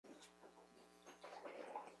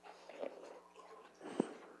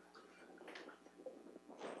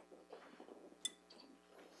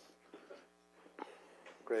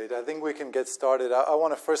Great. I think we can get started. I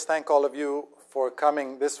want to first thank all of you for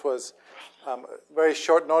coming. This was very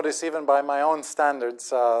short notice, even by my own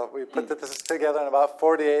standards. We put this together in about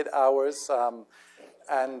 48 hours, but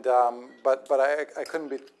I couldn't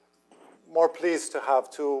be more pleased to have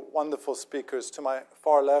two wonderful speakers. To my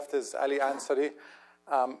far left is Ali Ansari.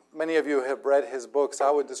 Many of you have read his books. I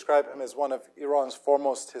would describe him as one of Iran's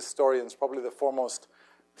foremost historians, probably the foremost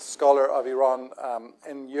scholar of Iran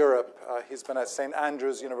in Europe. He's been at St.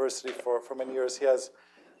 Andrews University for many years. He has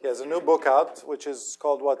a new book out, which is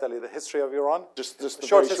called what, Ali? The History of Iran? Just a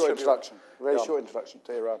short introduction. Very short introduction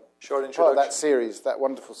to Iran. Short introduction. Part of that series, that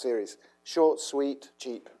wonderful series. Short, sweet,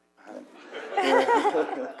 cheap.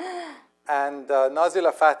 And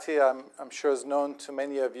Nazila Fatih, I'm sure, is known to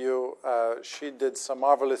many of you. She did some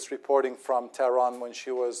marvelous reporting from Tehran when she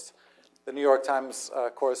was the New York Times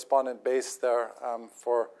correspondent based there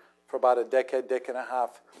for about a decade and a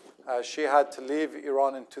half. She had to leave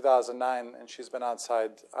Iran in 2009, and she's been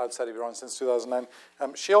outside of Iran since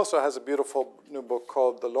 2009. She also has a beautiful new book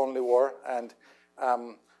called The Lonely War, and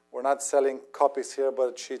we're not selling copies here,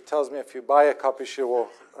 but she tells me if you buy a copy, she will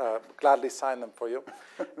gladly sign them for you.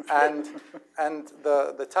 And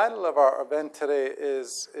the title of our event today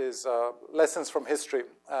is Lessons from History,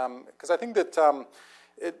 because I think that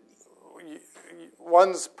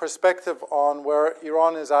one's perspective on where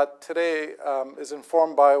Iran is at today is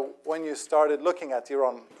informed by when you started looking at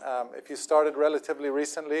Iran. If you started relatively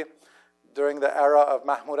recently, during the era of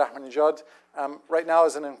Mahmoud Ahmadinejad, right now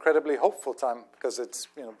is an incredibly hopeful time because it's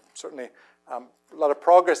certainly a lot of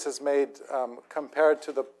progress is made compared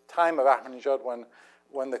to the time of Ahmadinejad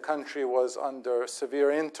when the country was under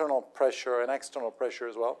severe internal pressure and external pressure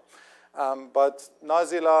as well. But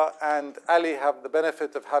Nazila and Ali have the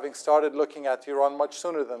benefit of having started looking at Iran much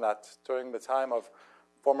sooner than that, during the time of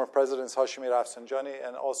former Presidents Hashemi Rafsanjani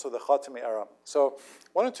and also the Khatami era. So I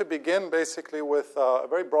wanted to begin basically with a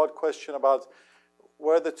very broad question about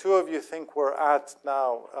where the two of you think we're at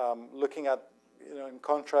now, looking at, in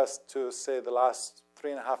contrast to, say, the last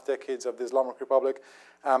 3.5 decades of the Islamic Republic.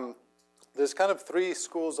 There's kind of three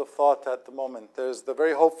schools of thought at the moment. There's the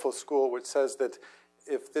very hopeful school, which says that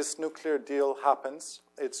if this nuclear deal happens,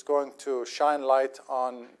 it's going to shine light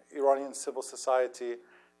on Iranian civil society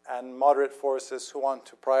and moderate forces who want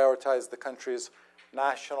to prioritize the country's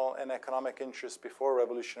national and economic interests before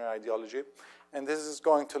revolutionary ideology. And this is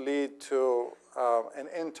going to lead to an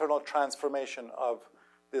internal transformation of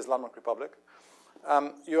the Islamic Republic.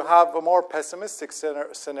 You have a more pessimistic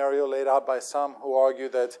scenario laid out by some who argue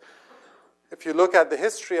that if you look at the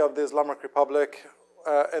history of the Islamic Republic,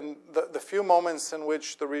 and the few moments in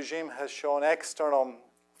which the regime has shown external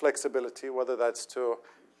flexibility, whether that's to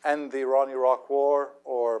end the Iran-Iraq war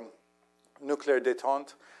or nuclear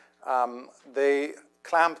détente, they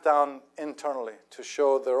clamp down internally to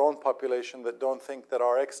show their own population that don't think that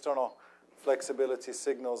our external flexibility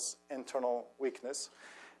signals internal weakness.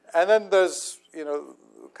 And then there's,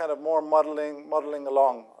 kind of more muddling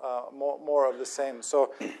along, more of the same.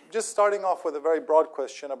 So just starting off with a very broad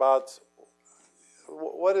question about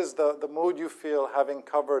what is the mood you feel having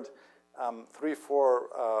covered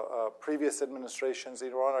 3-4 previous administrations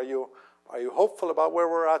in Iran? Are you hopeful about where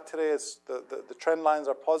we're at today? Is the trend lines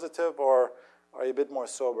are positive, or are you a bit more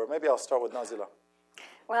sober? Maybe I'll start with Nazila.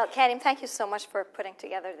 Well, Karim, thank you so much for putting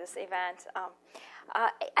together this event.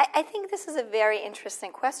 I think this is a very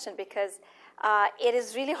interesting question because it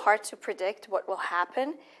is really hard to predict what will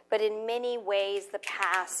happen, but in many ways the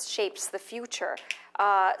past shapes the future,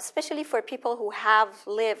 especially for people who have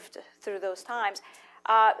lived through those times.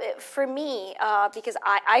 For me, because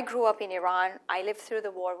I grew up in Iran, I lived through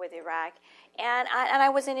the war with Iraq, and I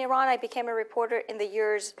was in Iran. I became a reporter in the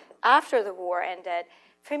years after the war ended.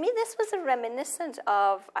 For me, this was a reminiscent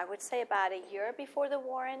of, I would say, about a year before the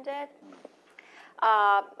war ended.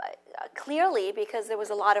 Clearly, because there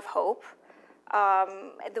was a lot of hope.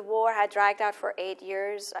 The war had dragged out for 8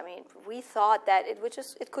 years. I mean, we thought that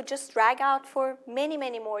it could just drag out for many,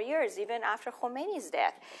 many more years, even after Khomeini's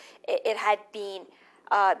death. It had been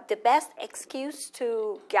the best excuse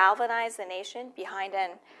to galvanize the nation behind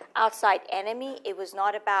an outside enemy. It was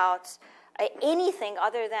not about anything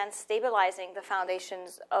other than stabilizing the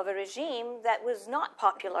foundations of a regime that was not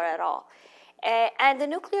popular at all. And the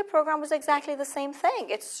nuclear program was exactly the same thing.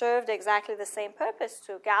 It served exactly the same purpose,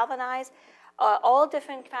 to galvanize all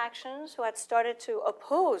different factions who had started to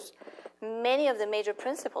oppose many of the major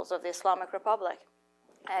principles of the Islamic Republic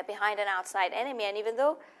behind an outside enemy. And even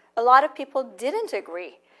though a lot of people didn't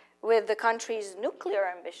agree with the country's nuclear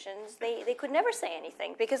ambitions, they could never say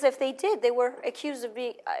anything, because if they did, they were accused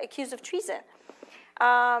of treason.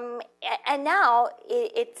 And now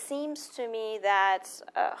it seems to me that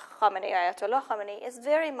Khamenei, Ayatollah Khamenei, is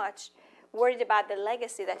very much worried about the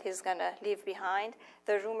legacy that he's going to leave behind.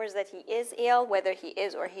 The rumors that he is ill, whether he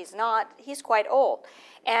is or he's not, he's quite old.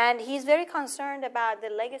 And he's very concerned about the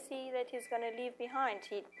legacy that he's going to leave behind.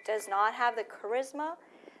 He does not have the charisma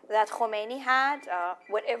that Khomeini had.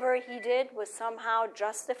 Whatever he did was somehow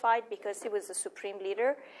justified because he was the supreme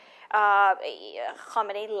leader.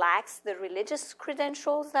 Khamenei lacks the religious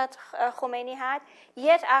credentials that Khomeini had.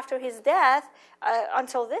 Yet after his death,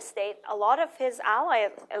 until this date, a lot of his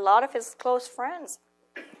allies, a lot of his close friends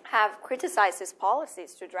have criticized his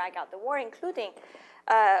policies to drag out the war, including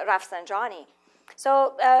Rafsanjani.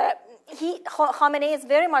 So Khamenei is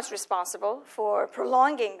very much responsible for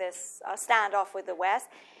prolonging this standoff with the West.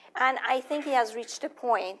 And I think he has reached a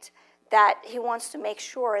point that he wants to make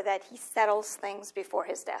sure that he settles things before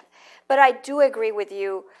his death. But I do agree with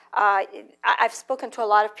you. I've spoken to a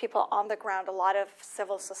lot of people on the ground, a lot of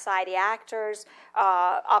civil society actors,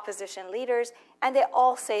 opposition leaders, and they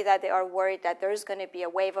all say that they are worried that there's going to be a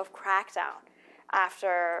wave of crackdown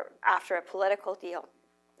after a political deal.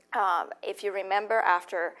 If you remember,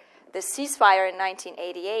 after the ceasefire in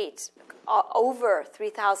 1988, over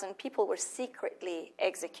 3,000 people were secretly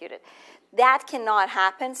executed. That cannot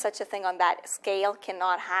happen. Such a thing on that scale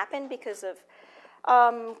cannot happen because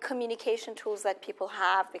of communication tools that people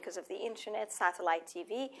have, because of the internet, satellite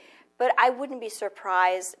TV. But I wouldn't be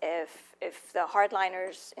surprised if the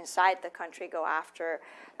hardliners inside the country go after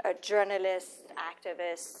journalists,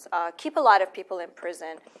 activists, keep a lot of people in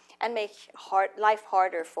prison, and make life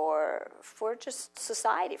harder for just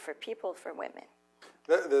society, for people, for women.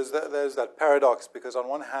 There's that paradox, because on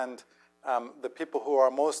one hand, the people who are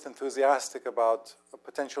most enthusiastic about a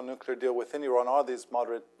potential nuclear deal within Iran are these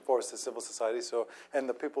moderate forces, civil society. So, and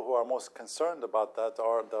the people who are most concerned about that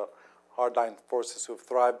are the hardline forces who've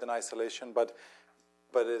thrived in isolation. But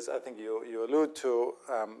as I think you allude to,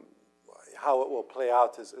 how it will play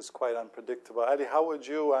out is quite unpredictable. Ali, how would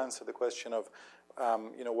you answer the question of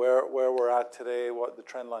where we're at today, what the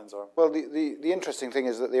trend lines are? Well, the interesting thing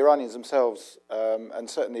is that the Iranians themselves, and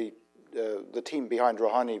certainly the team behind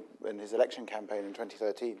Rouhani in his election campaign in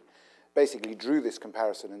 2013, basically drew this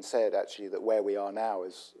comparison and said actually that where we are now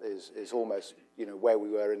is almost where we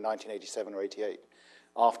were in 1987 or 88,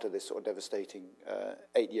 after this sort of devastating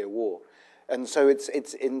 8-year war. And so it's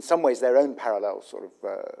in some ways their own parallel sort of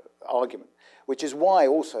argument, which is why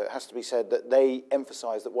also it has to be said that they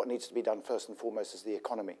emphasize that what needs to be done first and foremost is the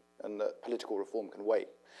economy, and that political reform can wait.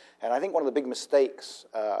 And I think one of the big mistakes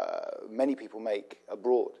many people make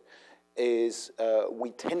abroad is we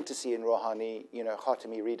tend to see in Rouhani,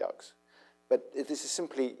 Khatami redux. But this is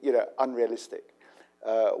simply, unrealistic.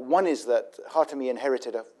 One is that Khatami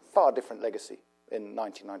inherited a far different legacy in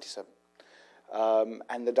 1997.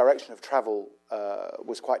 And the direction of travel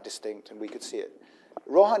was quite distinct, and we could see it.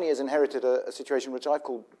 Rouhani has inherited a situation which I've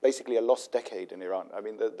called basically a lost decade in Iran. I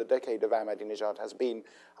mean, the decade of Ahmadinejad has been,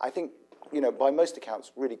 I think, by most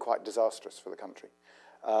accounts, really quite disastrous for the country,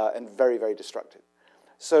 and very, very destructive.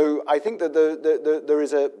 So I think that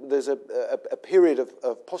there's a period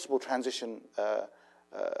of possible transition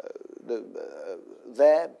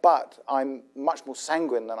there, but I'm much more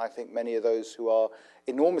sanguine than I think many of those who are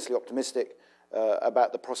enormously optimistic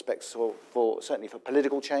about the prospects for certainly for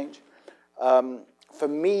political change. For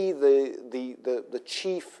me, the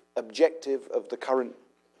chief objective of the current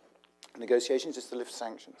negotiations is to lift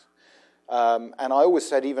sanctions. And I always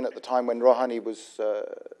said, even at the time when Rouhani was,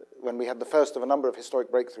 when we had the first of a number of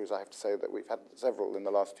historic breakthroughs, I have to say that we've had several in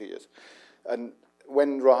the last 2 years. And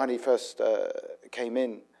when Rouhani first came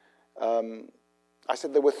in, I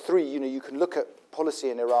said there were three, you can look at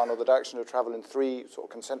policy in Iran or the direction of travel in three sort of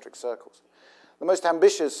concentric circles. The most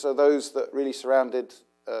ambitious are those that really surrounded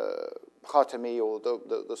Khatami, or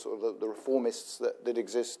the sort of the reformists that did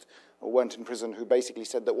exist or weren't in prison, who basically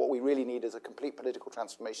said that what we really need is a complete political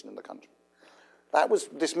transformation in the country. That was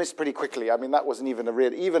dismissed pretty quickly. I mean, that wasn't even a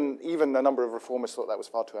real, even a number of reformists thought that was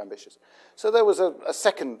far too ambitious. So there was a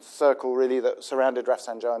second circle, really, that surrounded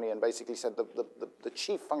Rafsanjani and basically said the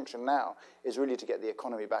chief function now is really to get the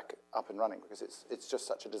economy back up and running, because it's just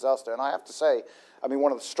such a disaster. And I have to say, I mean,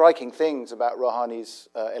 one of the striking things about Rouhani's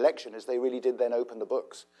election is they really did then open the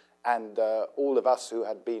books. And all of us who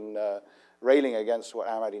had been railing against what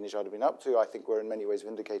Ahmadinejad had been up to, I think we're in many ways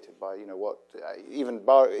vindicated by,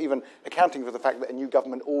 even accounting for the fact that a new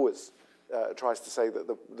government always tries to say that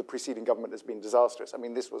the preceding government has been disastrous. I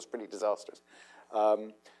mean, this was pretty disastrous.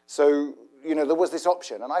 So, you know, there was this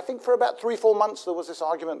option. And I think for about 3-4 months, there was this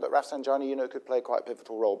argument that Rafsanjani, you know, could play quite a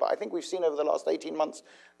pivotal role. But I think we've seen over the last 18 months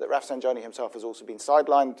that Rafsanjani himself has also been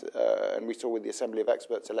sidelined. And we saw with the Assembly of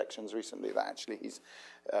Experts elections recently that actually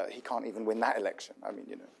he can't even win that election. I mean,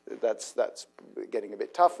 you know, that's getting a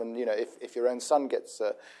bit tough. And, you know, if your own son gets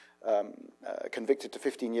convicted to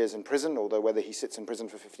 15 years in prison, although whether he sits in prison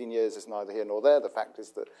for 15 years is neither here nor there, the fact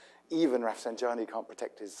is that even Rafsanjani can't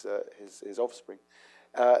protect his offspring.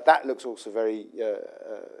 That looks also very,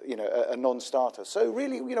 you know, a non-starter. So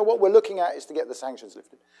really, you know, what we're looking at is to get the sanctions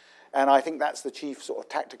lifted. And I think that's the chief sort of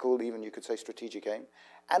tactical, even you could say strategic aim.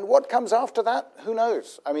 And what comes after that, who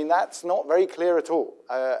knows? I mean, that's not very clear at all.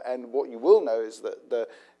 And what you will know is that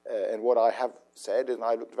and what I have said, and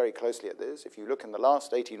I looked very closely at this, if you look in the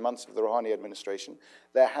last 18 months of the Rouhani administration,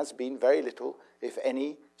 there has been very little, if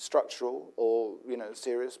any, structural or, you know,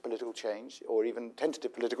 serious political change, or even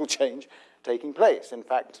tentative political change taking place. In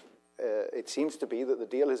fact, it seems to be that the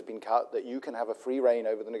deal has been cut, that you can have a free rein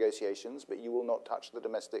over the negotiations, but you will not touch the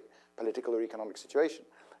domestic political or economic situation.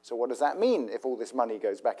 So what does that mean if all this money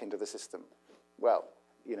goes back into the system? Well,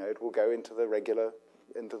 you know, it will go into the regular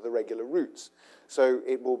routes. So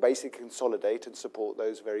it will basically consolidate and support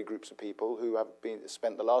those very groups of people who have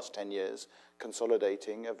spent the last 10 years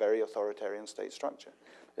consolidating a very authoritarian state structure.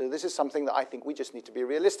 This is something that I think we just need to be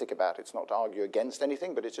realistic about. It's not to argue against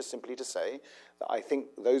anything, but it's just simply to say that I think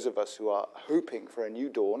those of us who are hoping for a new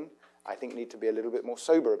dawn, I think need to be a little bit more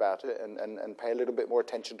sober about it and pay a little bit more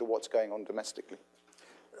attention to what's going on domestically.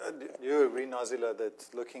 Do you agree, Nazila, that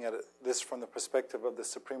looking at this from the perspective of the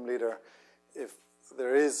Supreme Leader, if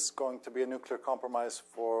there is going to be a nuclear compromise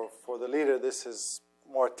for the leader, this is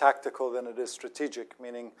more tactical than it is strategic,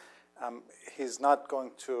 meaning he's not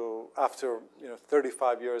going to, after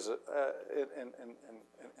 35 years in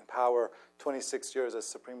power, 26 years as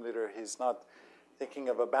Supreme Leader, he's not thinking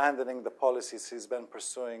of abandoning the policies he's been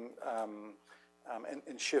pursuing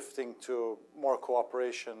in shifting to more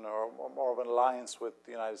cooperation or more of an alliance with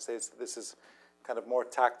the United States. This is kind of more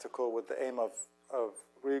tactical with the aim of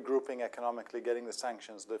regrouping economically, getting the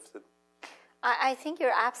sanctions lifted. I think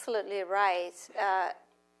you're absolutely right.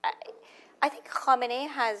 I think Khamenei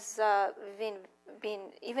has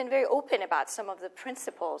been even very open about some of the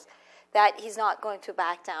principles that he's not going to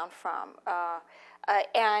back down from. I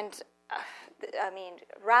mean,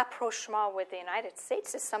 rapprochement with the United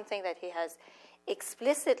States is something that he has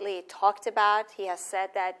explicitly talked about. He has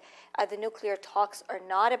said that the nuclear talks are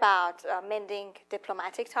not about mending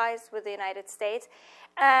diplomatic ties with the United States.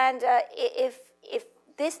 And if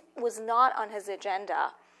this was not on his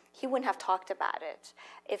agenda, he wouldn't have talked about it.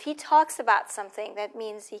 If he talks about something, that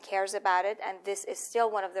means he cares about it, and this is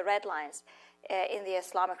still one of the red lines in the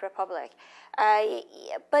Islamic Republic.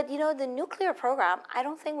 But, you know, the nuclear program, I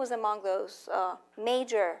don't think was among those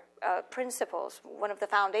major principles, one of the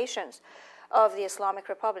foundations of the Islamic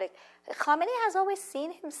Republic. Khamenei has always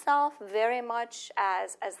seen himself very much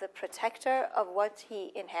as the protector of what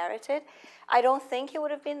he inherited. I don't think he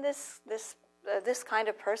would have been this kind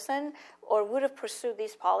of person or would have pursued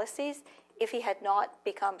these policies if he had not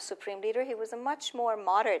become Supreme Leader. He was a much more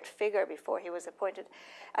moderate figure before he was appointed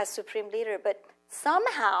as Supreme Leader. But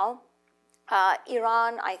somehow,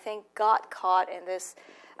 Iran, I think, got caught in this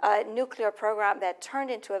nuclear program that turned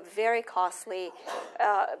into a very costly,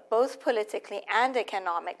 both politically and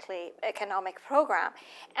economic program.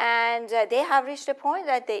 And they have reached a point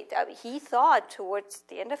that he thought towards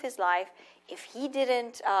the end of his life, if he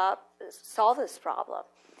didn't solve this problem,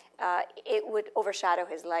 it would overshadow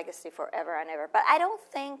his legacy forever and ever. But I don't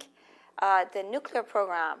think the nuclear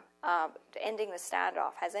program, ending the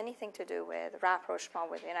standoff, has anything to do with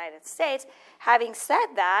rapprochement with the United States. Having said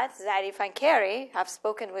that, Zarif and Kerry have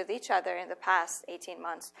spoken with each other in the past 18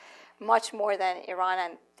 months, much more than Iran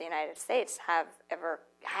and the United States have ever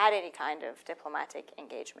had any kind of diplomatic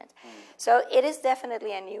engagement. So it is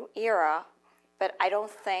definitely a new era, but I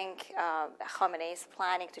don't think Khamenei is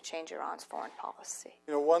planning to change Iran's foreign policy.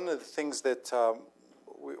 You know, one of the things that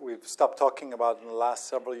we've stopped talking about in the last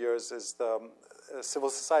several years is the civil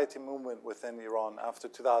society movement within Iran. After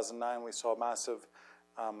 2009, we saw massive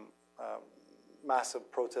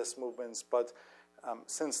protest movements, but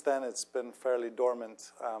since then it's been fairly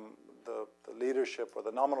dormant. The leadership, or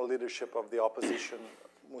the nominal leadership of the opposition,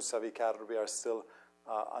 Mousavi Kadri, are still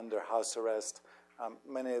under house arrest.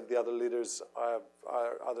 Many of the other leaders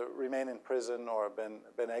either remain in prison or have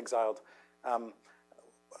been exiled.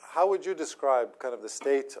 How would you describe kind of the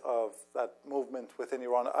state of that movement within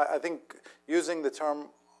Iran? I think using the term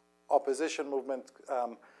opposition movement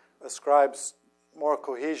ascribes more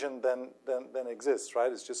cohesion than exists,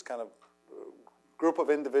 right? It's just kind of a group of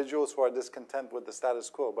individuals who are discontent with the status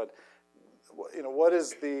quo. But what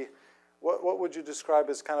is what would you describe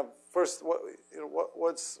as kind of first?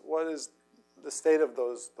 What is the state of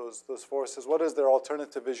those forces? What is their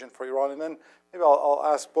alternative vision for Iran? And then maybe I'll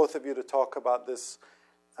ask both of you to talk about this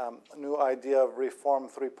new idea of Reform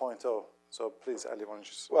 3.0. So please, Ali, why don't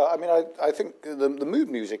you... Well, I mean, I think the mood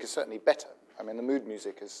music is certainly better. I mean, the mood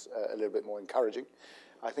music is a little bit more encouraging.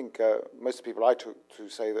 I think most of the people I talk to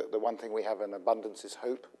say that the one thing we have in abundance is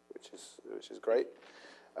hope, which is great.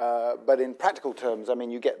 But in practical terms, I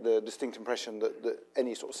mean, you get the distinct impression that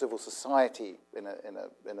any sort of civil society in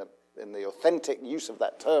the authentic use of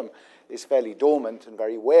that term is fairly dormant and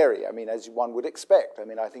very wary. I mean, as one would expect. I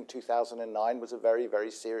mean, I think 2009 was a very,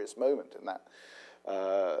 very serious moment in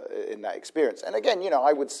that experience. And again,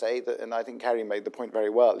 I would say that, and I think Carrie made the point very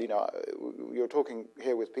well, you're talking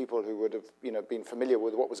here with people who would have, been familiar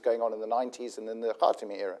with what was going on in the 90s and in the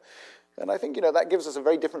Khatami era. And I think, that gives us a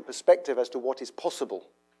very different perspective as to what is possible.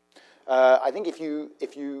 I think if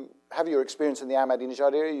you have your experience in the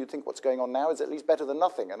Ahmadinejad era, you think what's going on now is at least better than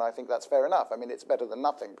nothing, and I think that's fair enough. I mean, it's better than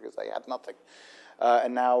nothing because they had nothing.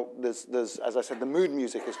 And now there's, as I said, the mood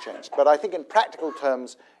music has changed. But I think in practical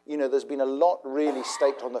terms, there's been a lot really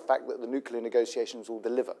staked on the fact that the nuclear negotiations will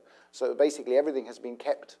deliver. So basically everything has been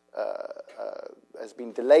kept, has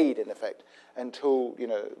been delayed in effect until,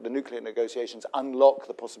 the nuclear negotiations unlock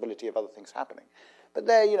the possibility of other things happening. But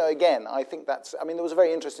there, again, I think that's, I mean, there was a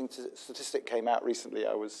very interesting statistic came out recently.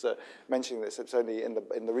 I was mentioning this. It's only in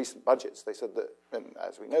the recent budgets. They said that, and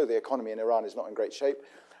as we know, the economy in Iran is not in great shape.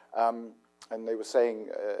 And they were saying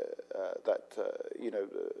that,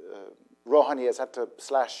 Rouhani has had to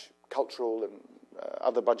slash cultural and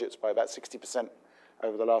other budgets by about 60%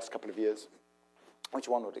 over the last couple of years, which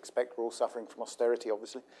one would expect. We're all suffering from austerity,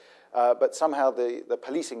 obviously. But somehow the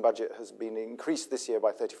policing budget has been increased this year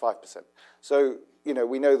by 35%. So,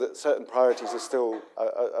 we know that certain priorities are still,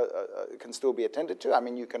 can still be attended to. I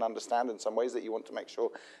mean, you can understand in some ways that you want to make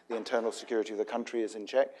sure the internal security of the country is in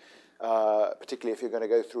check, particularly if you're going to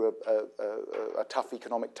go through a tough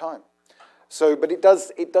economic time. So, but it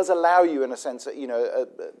does allow you, in a sense, a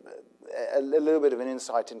little bit of an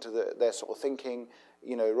insight into their sort of thinking.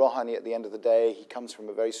 Rouhani, at the end of the day, he comes from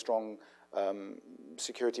a very strong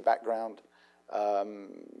security background.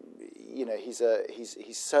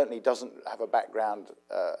 He certainly doesn't have a background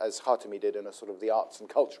as Khatami did in a sort of the arts and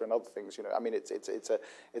culture and other things. I mean, it's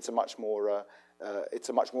a much more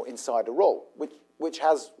insider role, which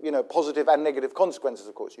has positive and negative consequences.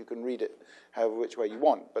 Of course, you can read it however which way you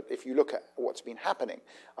want. But if you look at what's been happening,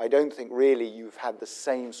 I don't think really you've had the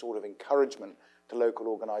same sort of encouragement to local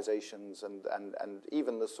organizations and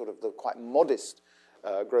even the sort of the quite modest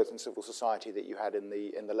growth in civil society that you had in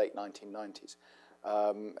the late 1990s.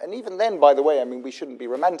 And even then, by the way, I mean, we shouldn't be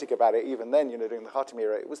romantic about it. Even then, during the Khatami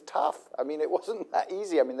era, it was tough. I mean, it wasn't that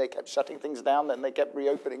easy. I mean, they kept shutting things down, then they kept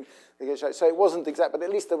reopening. So it wasn't exact, but at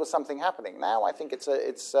least there was something happening. Now, I think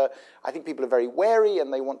I think people are very wary,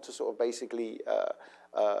 and they want to sort of basically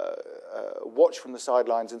watch from the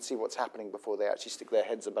sidelines and see what's happening before they actually stick their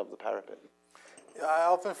heads above the parapet. Yeah, I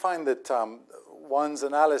often find that one's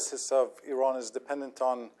analysis of Iran is dependent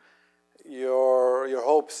on your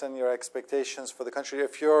hopes and your expectations for the country.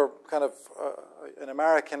 If you're kind of an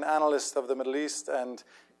American analyst of the Middle East and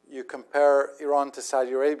you compare Iran to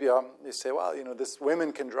Saudi Arabia, you say, well, this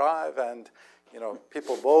women can drive and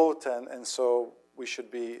people vote, and so we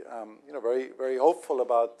should be very, very hopeful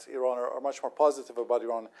about Iran, or much more positive about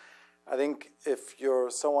Iran. I think if you're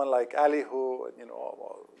someone like Ali, who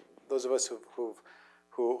those of us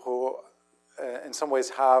who in some ways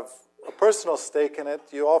have a personal stake in it,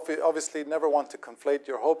 you obviously never want to conflate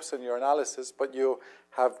your hopes and your analysis, but you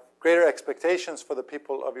have greater expectations for the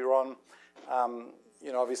people of Iran.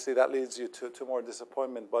 Obviously that leads you to more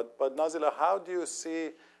disappointment. But Nazila, how do you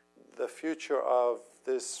see the future of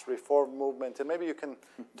this reform movement? And maybe you can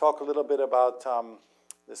talk a little bit about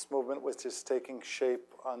this movement, which is taking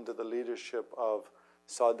shape under the leadership of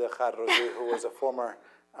Sadegh al-Razi, who was a former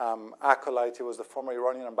acolyte. He was the former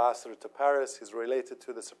Iranian ambassador to Paris. He's related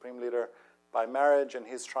to the supreme leader by marriage, and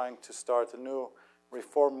he's trying to start a new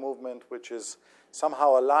reform movement which is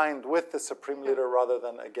somehow aligned with the supreme leader rather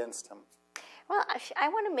than against him. Well, I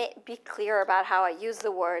want to be clear about how I use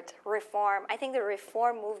the word reform. I think the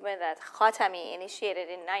reform movement that Khatami initiated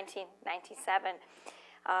in 1997,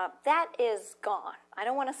 that is gone. I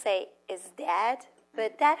don't want to say is dead,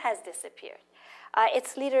 but that has disappeared.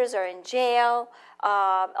 Its leaders are in jail.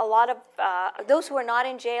 A lot of those who are not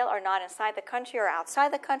in jail are not inside the country or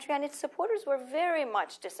outside the country, and its supporters were very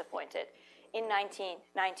much disappointed in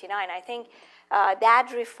 1999. I think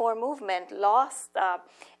that reform movement lost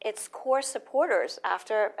its core supporters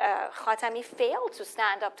after Khatami failed to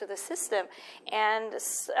stand up to the system and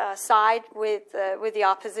side with the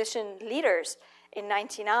opposition leaders in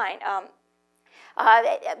 '99.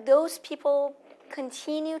 Those people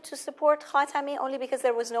continue to support Khatami only because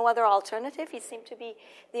there was no other alternative. He seemed to be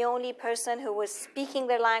the only person who was speaking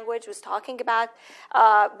their language, was talking about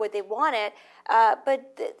what they wanted.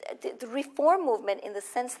 But the reform movement, in the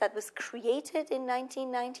sense that was created in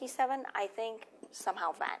 1997, I think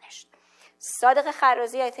somehow vanished. Sadiq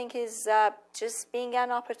Kharazi, I think, is just being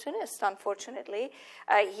an opportunist, unfortunately.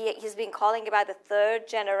 He's been calling about the third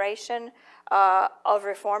generation of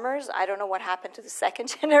reformers. I don't know what happened to the second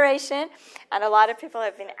generation. And a lot of people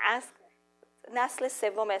have been asked, Nasl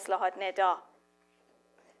Sevom Eslahat Neda.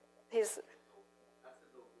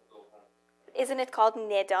 Isn't it called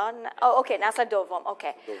Neda? Oh, okay, Nasl Dovom,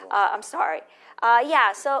 okay. I'm sorry.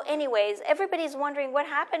 Yeah, so anyways, everybody's wondering what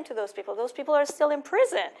happened to those people. Those people are still in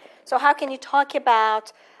prison. So how can you talk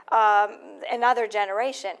about another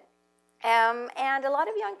generation? And a lot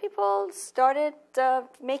of young people started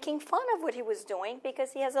making fun of what he was doing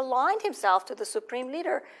because he has aligned himself to the supreme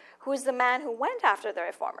leader, who is the man who went after the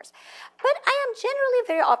reformers. But I am generally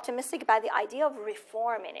very optimistic about the idea of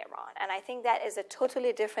reform in Iran. And I think that is a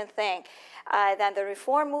totally different thing than the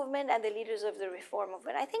reform movement and the leaders of the reform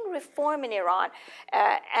movement. I think reform in Iran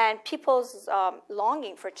and people's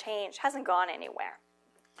longing for change hasn't gone anywhere.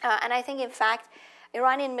 And I think, in fact,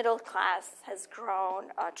 Iranian middle class has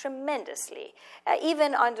grown tremendously,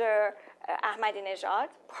 even under Ahmadinejad,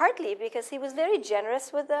 partly because he was very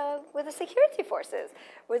generous with the security forces,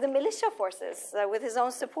 with the militia forces, with his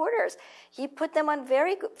own supporters. He put them on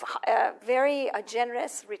very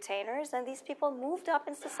generous retainers, and these people moved up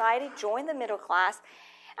in society, joined the middle class.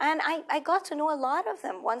 And I got to know a lot of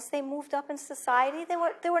them. Once they moved up in society,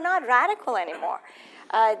 they were not radical anymore.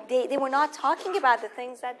 They were not talking about the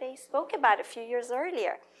things that they spoke about a few years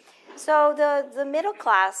earlier. So the middle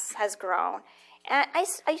class has grown. And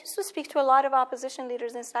I used to speak to a lot of opposition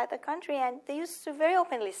leaders inside the country, and they used to very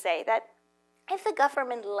openly say that if the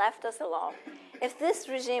government left us alone, if this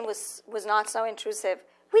regime was not so intrusive,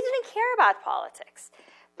 we didn't care about politics.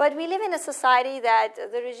 But we live in a society that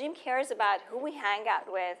the regime cares about who we hang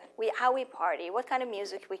out with, how we party, what kind of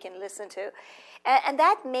music we can listen to. And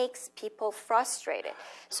that makes people frustrated.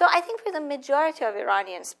 So I think for the majority of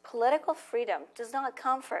Iranians, political freedom does not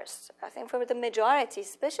come first. I think for the majority,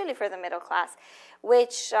 especially for the middle class,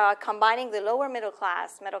 which combining the lower middle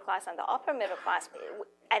class, and the upper middle class,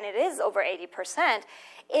 and it is over 80%,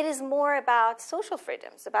 it is more about social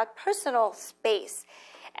freedoms, about personal space.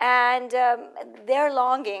 And their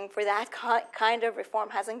longing for that kind of reform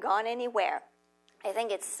hasn't gone anywhere. I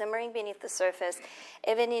think it's simmering beneath the surface.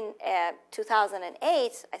 Even in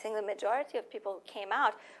 2008, I think the majority of people who came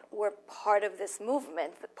out were part of this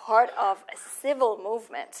movement, part of a civil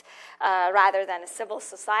movement, rather than a civil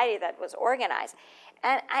society that was organized.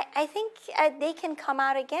 And I think they can come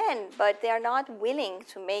out again, but they're not willing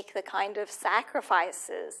to make the kind of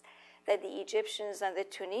sacrifices that the Egyptians and the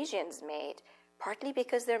Tunisians made, partly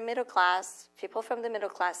because they're middle class. People from the middle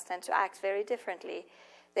class tend to act very differently.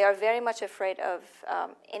 They are very much afraid of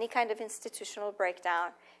any kind of institutional breakdown.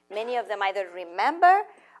 Many of them either remember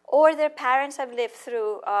or their parents have lived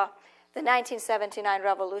through the 1979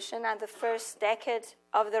 revolution and the first decade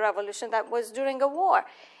of the revolution that was during a war.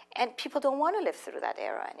 And people don't want to live through that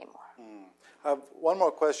era anymore. I have one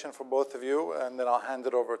more question for both of you, and then I'll hand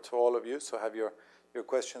it over to all of you, so have your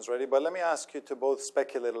questions ready. But let me ask you to both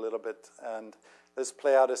speculate a little bit, and let's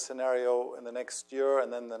play out a scenario in the next year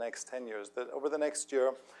and then the next 10 years. That over the next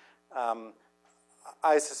year,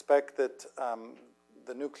 I suspect that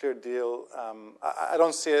the nuclear deal, I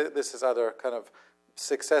don't see this as either kind of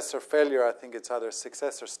success or failure. I think it's either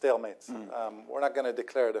success or stalemate. We're not going to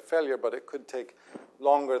declare it a failure, but it could take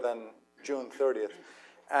longer than June 30th.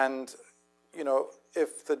 And, you know,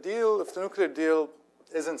 if the nuclear deal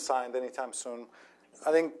isn't signed anytime soon,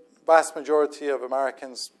 I think vast majority of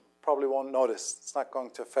Americans probably won't notice. It's not going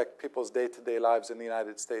to affect people's day-to-day lives in the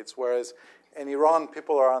United States. Whereas in Iran,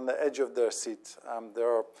 people are on the edge of their seat.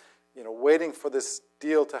 They're, you know, waiting for this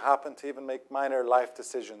deal to happen to even make minor life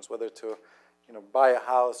decisions, whether to, you know, buy a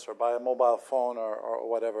house or buy a mobile phone or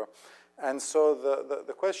whatever. And so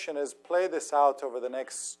the question is, play this out over the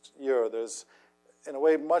next year. There's, in a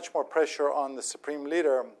way, much more pressure on the supreme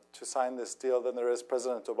leader to sign this deal than there is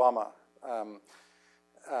President Obama.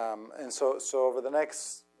 And so over the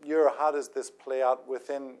next year, how does this play out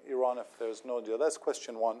within Iran if there's no deal? That's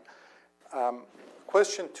question one.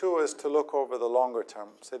 Question two is to look over the longer term,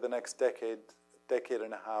 say the next decade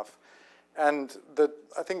and a half. And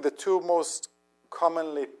I think the two most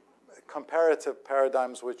commonly comparative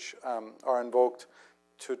paradigms which are invoked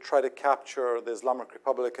to try to capture the Islamic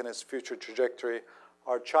Republic and its future trajectory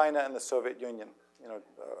are China and the Soviet Union. You know,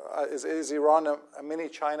 is Iran a mini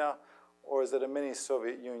China, or is it a mini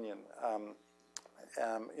Soviet Union?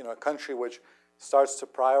 You know, a country which starts to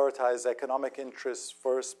prioritize economic interests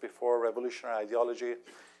first before revolutionary ideology.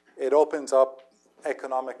 It opens up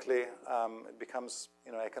economically. It becomes,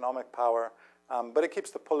 you know, economic power, but it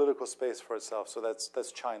keeps the political space for itself. So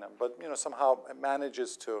that's China. But, you know, somehow it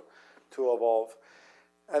manages to evolve.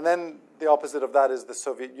 And then the opposite of that is the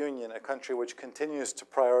Soviet Union, a country which continues to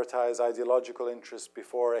prioritize ideological interests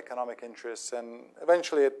before economic interests, and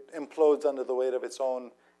eventually it implodes under the weight of its own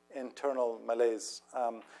internal malaise.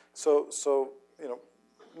 So you know,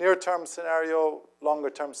 near-term scenario,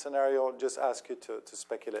 longer-term scenario, just ask you to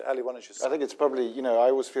speculate. Ali, why don't you start? I think it's probably, you know, I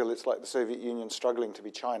always feel it's like the Soviet Union struggling to be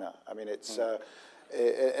China. I mean, it's,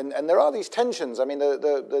 and there are these tensions. I mean,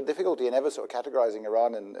 the difficulty in ever sort of categorizing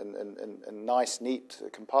Iran in nice, neat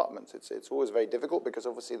compartments, it's always very difficult because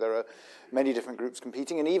obviously there are many different groups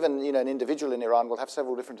competing, and even, you know, an individual in Iran will have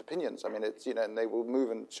several different opinions. I mean, it's, you know, and they will move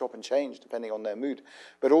and chop and change depending on their mood,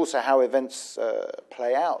 but also how events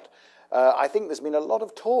play out. I think there's been a lot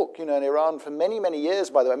of talk, you know, in Iran for many, many years,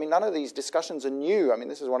 by the way. I mean, none of these discussions are new. I mean,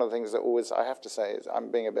 this is one of the things that always, I have to say, is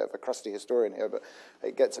I'm being a bit of a crusty historian here, but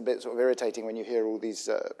it gets a bit sort of irritating when you hear all these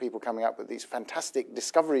people coming up with these fantastic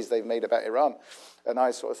discoveries they've made about Iran. And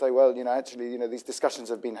I sort of say, well, you know, actually, you know, these discussions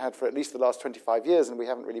have been had for at least the last 25 years, and we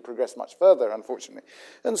haven't really progressed much further, unfortunately.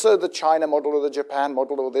 And so the China model or the Japan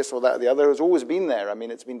model or this or that or the other has always been there. I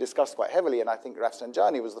mean, it's been discussed quite heavily, and I think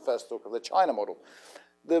Rafsanjani was the first talk of the China model.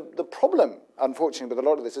 The problem, unfortunately, with a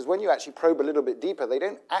lot of this is when you actually probe a little bit deeper, they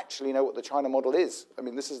don't actually know what the China model is. I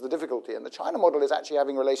mean, this is the difficulty. And the China model is actually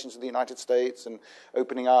having relations with the United States and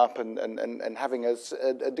opening up and having a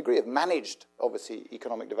degree of managed, obviously,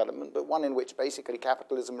 economic development, but one in which basically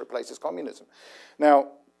capitalism replaces communism.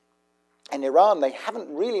 Now, in Iran, they haven't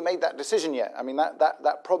really made that decision yet. I mean,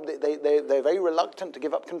 they're very reluctant to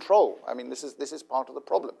give up control. I mean, this is part of the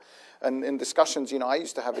problem. And in discussions, you know, I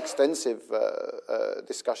used to have extensive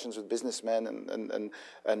discussions with businessmen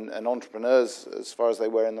and entrepreneurs as far as they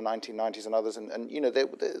were in the 1990s and others. And you know,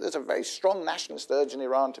 there's a very strong nationalist urge in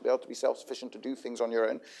Iran to be able to be self-sufficient, to do things on your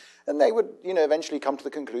own. And they would, you know, eventually come to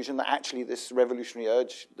the conclusion that actually this revolutionary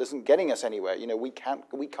urge isn't getting us anywhere. You know, we can't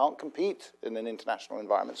compete in an international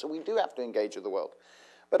environment, so we do have to engage with the world.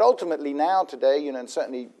 But ultimately now, today, you know, and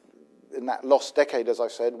certainly in that lost decade, as I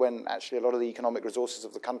said, when actually a lot of the economic resources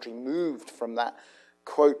of the country moved from that,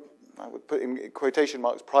 quote, I would put in quotation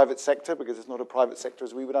marks, private sector, because it's not a private sector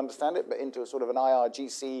as we would understand it, but into a sort of an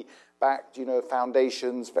IRGC-backed, you know,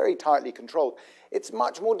 foundations, very tightly controlled. It's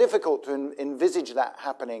much more difficult to envisage that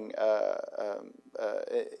happening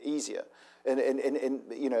easier,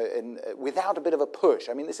 without a bit of a push.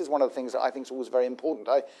 I mean, this is one of the things that I think is always very important.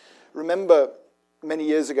 I remember many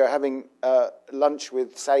years ago having lunch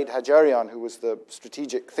with Saeed Hajarian, who was the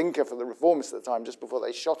strategic thinker for the reformists at the time, just before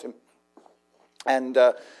they shot him. And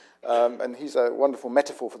he's a wonderful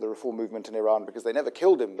metaphor for the reform movement in Iran because they never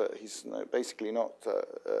killed him, but he's basically not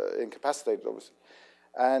incapacitated, obviously.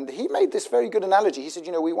 And he made this very good analogy. He said,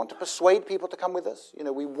 you know, we want to persuade people to come with us. You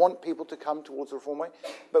know, we want people to come towards the reform way.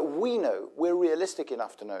 But we know, we're realistic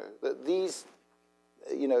enough to know that these,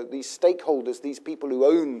 you know, these stakeholders, these people who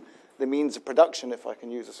own the means of production, if I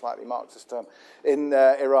can use a slightly Marxist term, in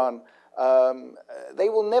Iran, they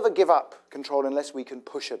will never give up control unless we can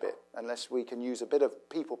push a bit, unless we can use a bit of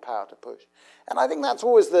people power to push. And I think that's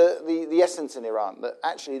always the essence in Iran, that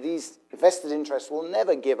actually these vested interests will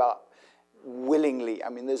never give up willingly. I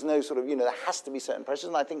mean, there's no sort of, you know, there has to be certain pressures,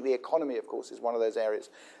 and I think the economy, of course, is one of those areas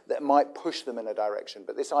that might push them in a direction.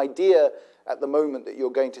 But this idea at the moment that you're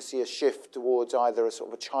going to see a shift towards either a sort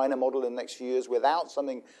of a China model in the next few years without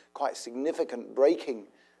something quite significant breaking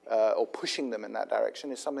or pushing them in that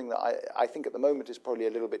direction is something that I think at the moment is probably a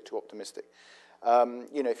little bit too optimistic.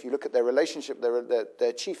 You know, if you look at their relationship,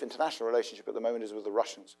 their chief international relationship at the moment is with the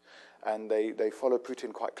Russians. And they follow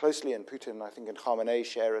Putin quite closely, and Putin, I think, and Khamenei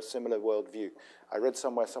share a similar worldview. I read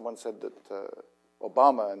somewhere someone said that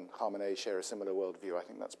Obama and Khamenei share a similar worldview. I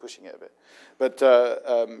think that's pushing it a bit. But,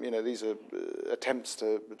 you know, these are attempts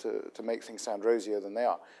to make things sound rosier than they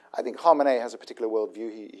are. I think Khamenei has a particular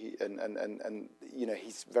worldview, and you know,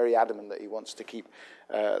 he's very adamant that he wants to keep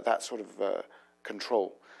that sort of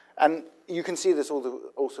control. And you can see this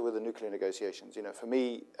also with the nuclear negotiations. You know, for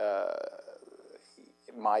me,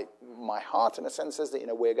 my heart, in a sense, says that, you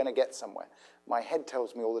know, we're going to get somewhere. My head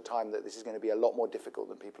tells me all the time that this is going to be a lot more difficult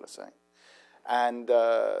than people are saying. And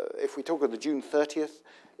if we talk of the June 30th,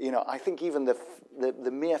 you know, I think even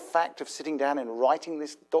the mere fact of sitting down and writing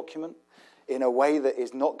this document in a way that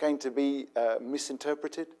is not going to be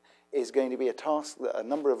misinterpreted is going to be a task that a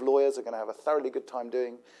number of lawyers are going to have a thoroughly good time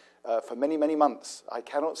doing for many, many months. I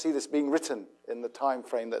cannot see this being written in the time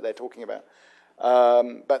frame that they're talking about.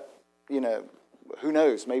 But, you know, who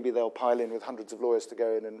knows? Maybe they'll pile in with hundreds of lawyers to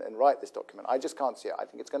go in and write this document. I just can't see it. I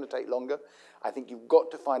think it's going to take longer. I think you've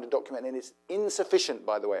got to find a document, and it's insufficient,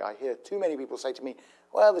 by the way. I hear too many people say to me,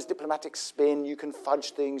 well, there's diplomatic spin, you can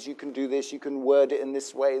fudge things, you can do this, you can word it in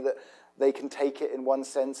this way that they can take it in one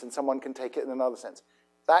sense and someone can take it in another sense.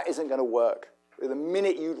 That isn't going to work. The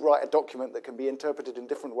minute you write a document that can be interpreted in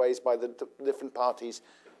different ways by the different parties,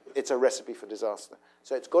 it's a recipe for disaster.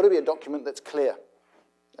 So it's got to be a document that's clear.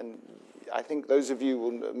 And I think those of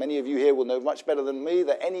you, many of you here will know much better than me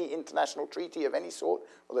that any international treaty of any sort,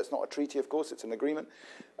 well, it's not a treaty, of course, it's an agreement,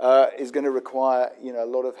 is going to require, you know, a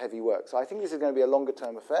lot of heavy work. So I think this is going to be a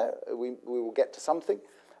longer-term affair. We will get to something.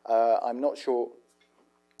 I'm not sure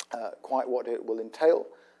quite what it will entail,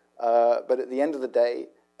 but at the end of the day,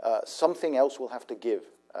 something else will have to give.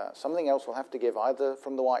 Something else will have to give either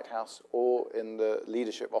from the White House or in the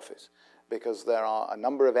leadership office, because there are a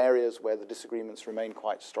number of areas where the disagreements remain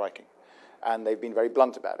quite striking. And they've been very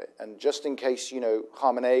blunt about it. And just in case, you know,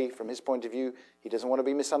 Khamenei, from his point of view, he doesn't want to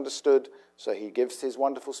be misunderstood, so he gives his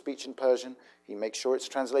wonderful speech in Persian. He makes sure it's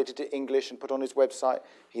translated to English and put on his website.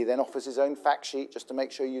 He then offers his own fact sheet just to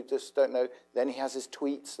make sure you just don't know. Then he has his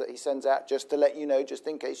tweets that he sends out just to let you know, just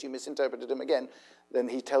in case you misinterpreted him again. Then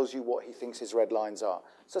he tells you what he thinks his red lines are.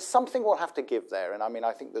 So something will have to give there. And I mean,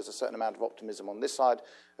 I think there's a certain amount of optimism on this side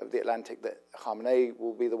of the Atlantic that Khamenei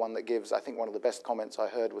will be the one that gives. I think one of the best comments I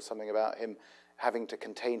heard was something about him having to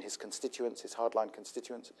contain his constituents, his hardline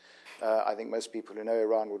constituents. I think most people who know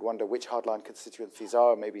Iran would wonder which hardline constituents these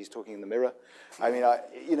are. Maybe he's talking in the mirror. I mean,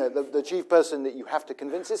 you know, the chief person that you have to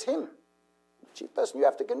convince is him. The chief person you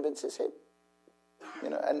have to convince is him.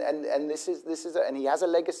 You know, and this is and he has a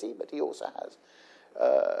legacy, but he also has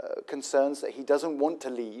concerns that he doesn't want to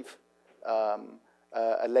leave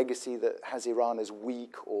a legacy that has Iran as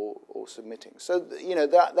weak or submitting. So, you know,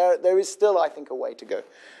 there is still, I think, a way to go.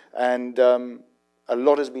 And a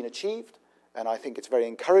lot has been achieved, and I think it's very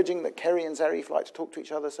encouraging that Kerry and Zarif like to talk to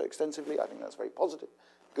each other so extensively. I think that's very positive.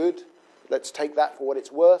 Good. Let's take that for what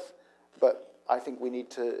it's worth. But I think we need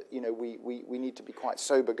to, you know, we need to be quite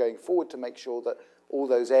sober going forward to make sure that all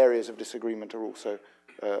those areas of disagreement are also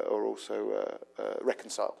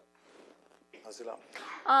reconciled.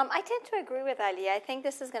 I tend to agree with Ali. I think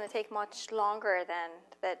this is going to take much longer than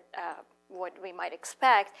what we might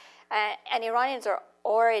expect. And Iranians are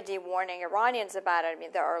already warning Iranians about it. I mean,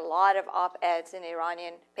 there are a lot of op-eds in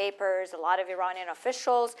Iranian papers, a lot of Iranian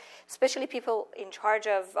officials, especially people in charge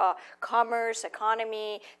of commerce,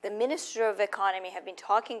 economy. The Minister of Economy have been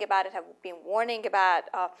talking about it, have been warning about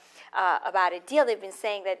a deal. They've been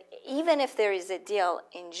saying that even if there is a deal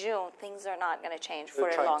in June, things are not going to change for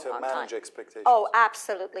a long, long time. They're trying to manage expectations. Oh,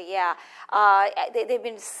 absolutely, yeah. They've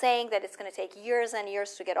been saying that it's going to take years and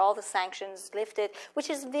years to get all the sanctions lifted, which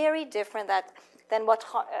is very different than what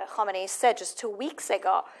Khamenei said just 2 weeks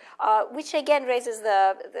ago, which again raises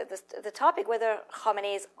the topic whether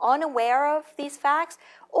Khamenei is unaware of these facts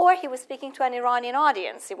or he was speaking to an Iranian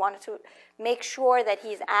audience. He wanted to make sure that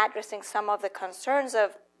he's addressing some of the concerns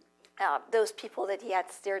of those people that he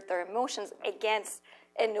had steered their emotions against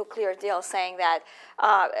a nuclear deal, saying that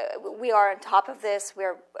we are on top of this,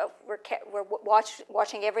 we're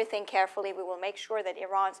watching everything carefully, we will make sure that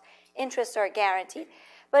Iran's interests are guaranteed.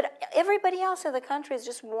 But everybody else in the country is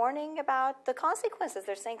just warning about the consequences.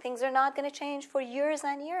 They're saying things are not going to change for years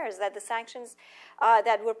and years, that the sanctions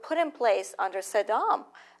that were put in place under Saddam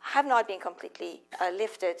have not been completely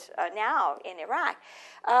lifted now in Iraq.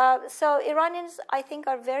 So Iranians, I think,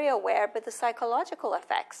 are very aware, but the psychological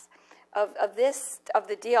effects of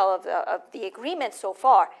the deal, of the agreement so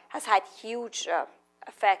far has had huge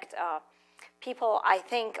effect. People, I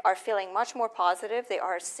think, are feeling much more positive. They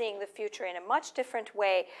are seeing the future in a much different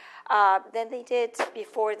way than they did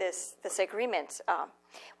before this agreement.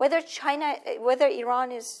 Whether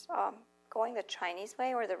Iran is going the Chinese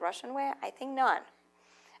way or the Russian way, I think none.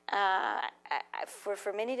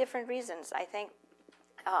 For many different reasons. I think,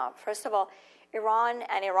 first of all, Iran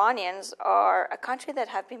and Iranians are a country that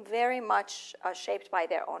have been very much shaped by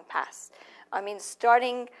their own past. I mean,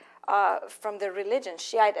 starting from the religion,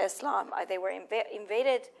 Shiite Islam, they were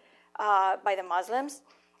invaded by the Muslims.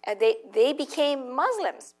 They became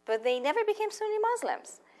Muslims, but they never became Sunni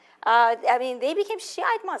Muslims. I mean, they became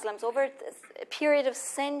Shiite Muslims over a period of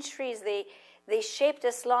centuries. they shaped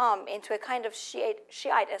Islam into a kind of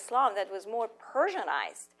Shiite Islam that was more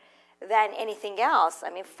Persianized than anything else. I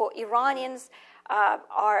mean, for Iranians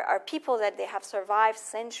are people that they have survived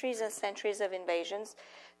centuries and centuries of invasions.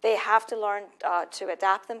 They have to learn to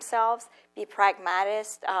adapt themselves, be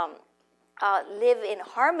pragmatist, live in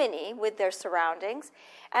harmony with their surroundings,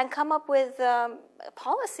 and come up with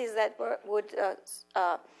policies that would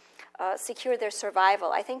secure their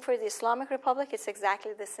survival. I think for the Islamic Republic, it's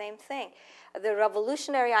exactly the same thing. The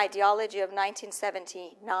revolutionary ideology of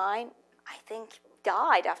 1979, I think,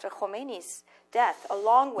 died after Khomeini's death,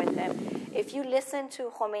 along with him. If you listen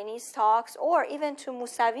to Khomeini's talks, or even to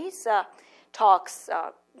Mousavi's talks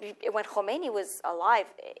when Khomeini was alive,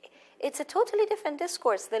 it's a totally different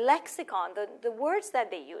discourse. The lexicon, the words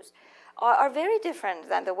that they use are very different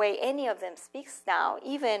than the way any of them speaks now,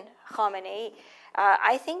 even Khamenei.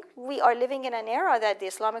 I think we are living in an era that the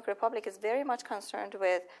Islamic Republic is very much concerned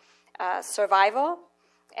with survival,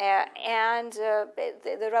 and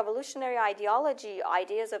the revolutionary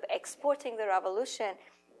ideas of exporting the revolution,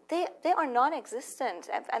 they are non-existent.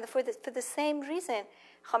 And for the same reason,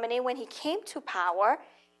 Khamenei, when he came to power,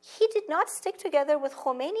 he did not stick together with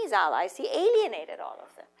Khomeini's allies. He alienated all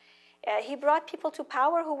of them. He brought people to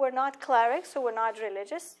power who were not clerics, who were not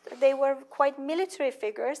religious. They were quite military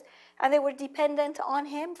figures, and they were dependent on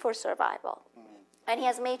him for survival. And he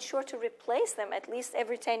has made sure to replace them at least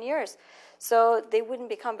every 10 years, so they wouldn't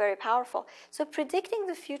become very powerful. So predicting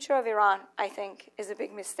the future of Iran, I think, is a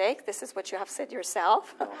big mistake. This is what you have said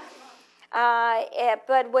yourself.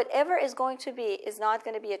 But whatever is going to be is not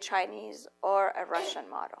going to be a Chinese or a Russian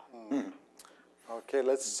model. Okay,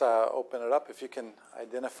 let's open it up. If you can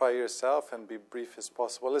identify yourself and be brief as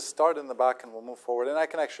possible. Let's start in the back and we'll move forward. And I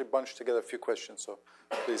can actually bunch together a few questions, so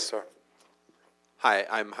please, sir. Hi,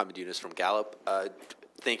 I'm Mohammed Yunus from Gallup.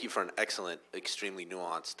 Thank you for an excellent, extremely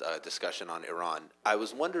nuanced discussion on Iran. I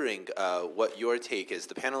was wondering what your take is,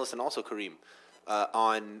 the panelists and also Karim,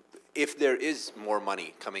 on if there is more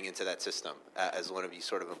money coming into that system, as one of you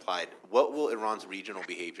sort of implied, what will Iran's regional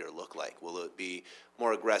behavior look like? Will it be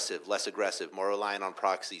more aggressive, less aggressive, more reliant on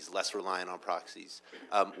proxies, less reliant on proxies?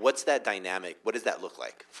 What's that dynamic? What does that look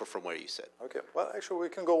like from where you sit? Okay, well, actually, we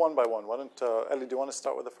can go one by one. Why don't, Ellie, do you want to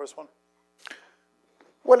start with the first one?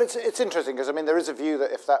 Well, it's interesting because I mean there is a view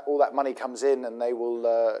that if all that money comes in and they will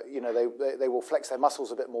they will flex their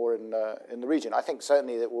muscles a bit more in the region. I think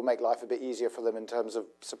certainly that will make life a bit easier for them in terms of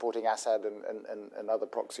supporting Assad and other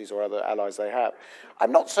proxies or other allies they have.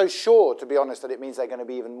 I'm not so sure, to be honest, that it means they're going to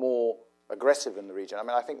be even more aggressive in the region. I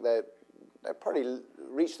mean, I think they've probably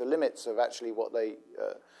reached the limits of actually what they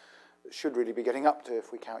should really be getting up to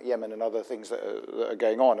if we count Yemen and other things that are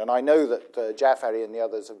going on. And I know that Jafari and the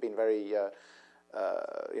others have been very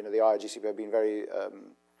the IRGC have been very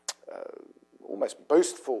almost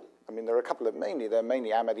boastful. I mean, there are a couple of they're mainly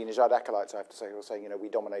Ahmadinejad acolytes, I have to say, who are saying, we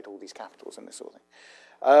dominate all these capitals and this sort of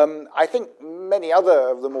thing. I think many other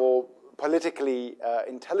of the more politically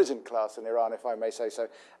intelligent class in Iran, if I may say so,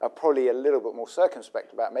 are probably a little bit more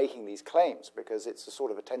circumspect about making these claims because it's the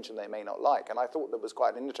sort of attention they may not like. And I thought there was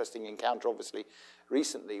quite an interesting encounter, obviously,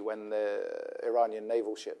 recently when the Iranian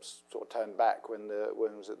naval ships sort of turned back, when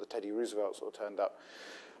was it the Teddy Roosevelt sort of turned up.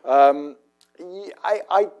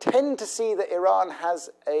 I tend to see that Iran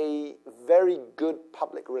has a very good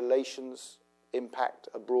public relations impact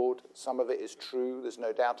abroad. Some of it is true, there's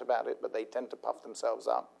no doubt about it, but they tend to puff themselves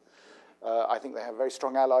up. I think they have very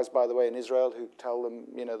strong allies, by the way, in Israel who tell them,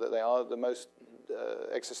 that they are the most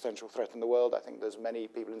existential threat in the world. I think there's many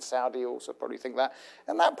people in Saudi also probably think that.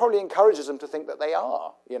 And that probably encourages them to think that they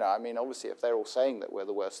are. I mean, obviously, if they're all saying that we're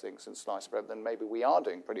the worst thing since sliced bread, then maybe we are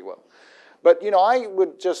doing pretty well. But, I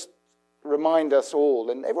would just remind us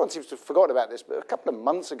all, and everyone seems to have forgotten about this, but a couple of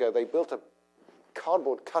months ago, they built a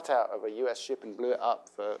cardboard cutout of a US ship and blew it up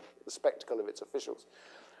for the spectacle of its officials.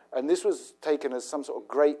 And this was taken as some sort of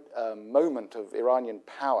great moment of Iranian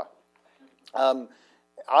power.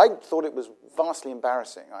 I thought it was vastly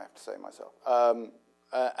embarrassing, I have to say myself.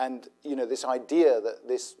 And, this idea that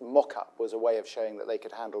this mock-up was a way of showing that they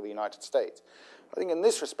could handle the United States. I think in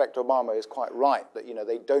this respect, Obama is quite right that,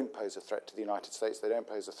 they don't pose a threat to the United States. They don't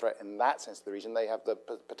pose a threat in that sense to the region. They have the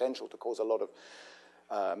potential to cause a lot of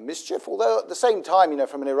mischief, although at the same time,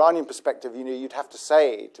 from an Iranian perspective, you'd have to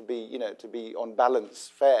say, to be on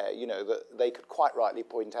balance fair, that they could quite rightly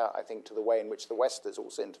point out, I think, to the way in which the West has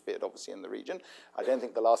also interfered, obviously, in the region. I don't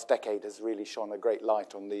think the last decade has really shone a great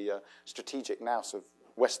light on the strategic nous of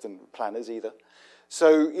Western planners either.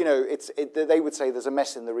 So, they would say there's a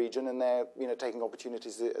mess in the region and they're, taking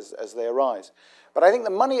opportunities as they arise. But I think the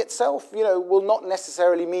money itself, will not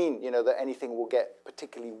necessarily mean, that anything will get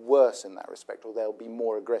particularly worse in that respect or they'll be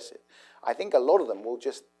more aggressive. I think a lot of them will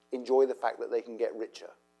just enjoy the fact that they can get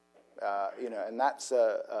richer. You know, and that's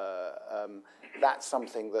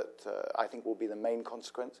something that I think will be the main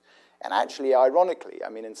consequence. And actually, ironically, I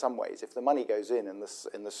mean, in some ways, if the money goes in and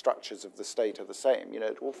the structures of the state are the same, you know,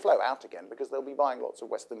 it will flow out again because they'll be buying lots of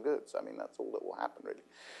Western goods. I mean, that's all that will happen, really.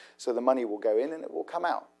 So the money will go in and it will come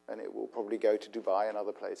out, and it will probably go to Dubai and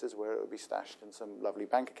other places where it will be stashed in some lovely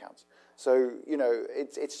bank accounts. So, you know,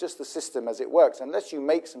 it's just the system as it works. Unless you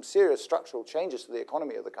make some serious structural changes to the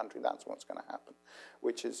economy of the country, that's what's going to happen,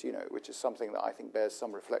 which is, you know, which is something that I think bears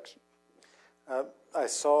some reflection. I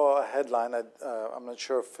saw a headline, I'm not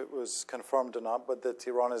sure if it was confirmed or not, but that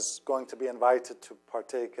Iran is going to be invited to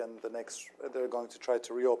partake in the next, they're going to try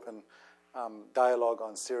to reopen dialogue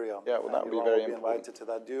on Syria. Yeah, well, that would be Iran very will be important. invited to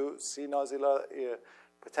that. Do you see, Nazila, a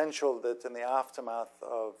potential that in the aftermath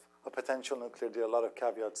of a potential nuclear deal, a lot of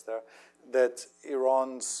caveats there, that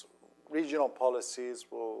Iran's regional policies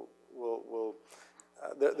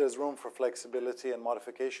there's room for flexibility and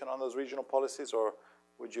modification on those regional policies, or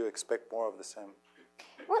would you expect more of the same?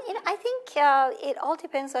 Well, you know, I think it all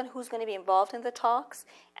depends on who's going to be involved in the talks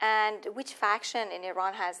and which faction in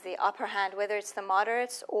Iran has the upper hand, whether it's the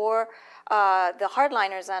moderates or the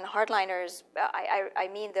hardliners. And hardliners, I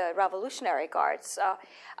mean the Revolutionary Guards.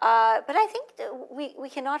 But I think we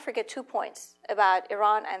cannot forget 2 points about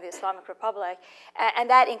Iran and the Islamic Republic, and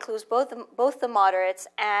that includes both the moderates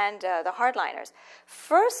and the hardliners.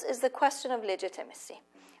 First is the question of legitimacy.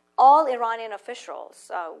 All Iranian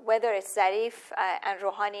officials, whether it's Zarif and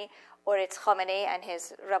Rouhani or it's Khamenei and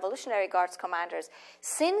his Revolutionary Guards commanders,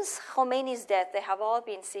 since Khomeini's death, they have all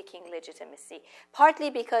been seeking legitimacy, partly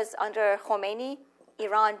because under Khomeini,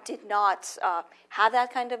 Iran did not have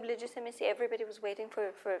that kind of legitimacy. Everybody was waiting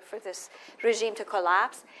for this regime to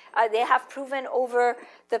collapse. They have proven over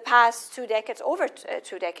the past 2 decades,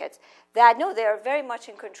 that no, they are very much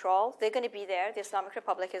in control. They're going to be there. The Islamic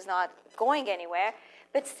Republic is not going anywhere.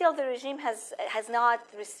 But still, the regime has not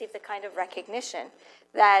received the kind of recognition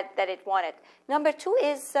that it wanted. Number 2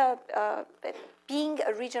 is being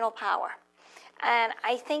a regional power. And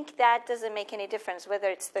I think that doesn't make any difference, whether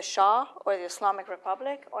it's the Shah or the Islamic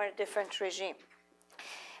Republic or a different regime.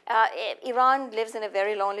 Iran lives in a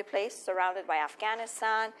very lonely place, surrounded by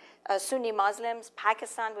Afghanistan, Sunni Muslims,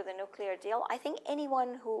 Pakistan with a nuclear deal. I think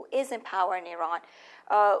anyone who is in power in Iran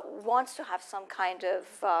wants to have some kind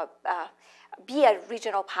of, be a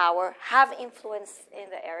regional power, have influence in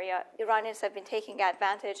the area. Iranians have been taking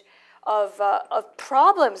advantage of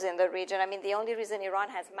problems in the region. I mean, the only reason Iran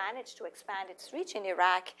has managed to expand its reach in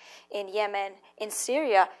Iraq, in Yemen, in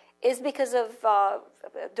Syria, is because of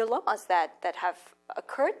dilemmas that have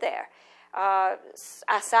occurred there.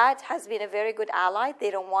 Assad has been a very good ally.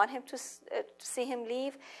 They don't want him to see him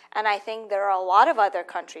leave. And I think there are a lot of other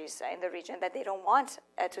countries in the region that they don't want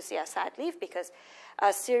to see Assad leave, because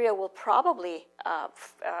Syria will probably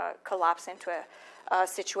collapse into a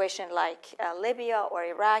situation like Libya or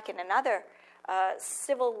Iraq, in another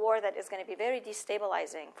civil war that is going to be very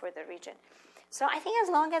destabilizing for the region. So I think as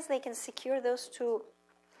long as they can secure those 2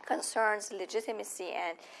 concerns, legitimacy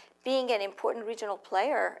and being an important regional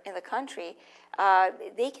player in the country,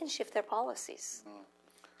 they can shift their policies.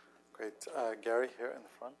 Great. Gary, here in the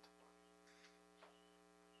front.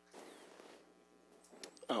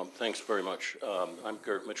 Thanks very much. I'm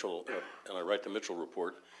Garrett Mitchell, and I write the Mitchell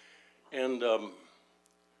Report. And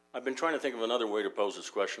I've been trying to think of another way to pose this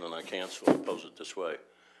question, and I can't, so I'll pose it this way.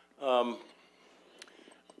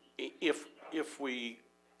 If we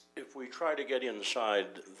try to get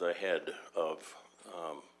inside the head of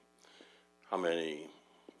Khamenei,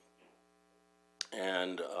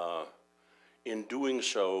 and in doing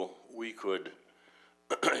so, we could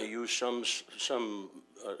use some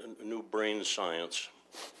new brain science.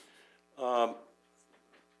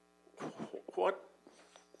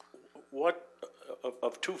 What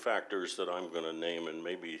of 2 factors that I'm going to name, and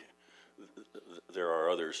maybe there are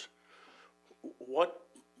others, what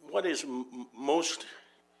is most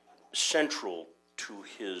central to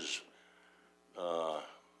his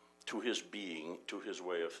being, to his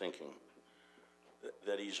way of thinking?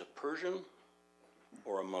 That he's a Persian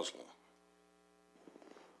or a Muslim?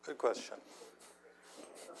 Good question.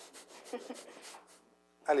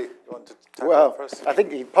 Ali, you want to tackle that first? I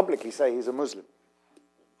think he'd publicly say he's a Muslim.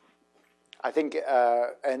 I think,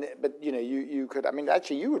 but you know, you could. I mean,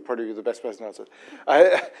 actually, you would probably be the best person to answer.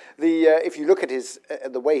 If you look at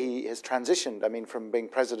the way he has transitioned, I mean, from being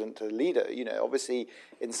president to leader, you know, obviously,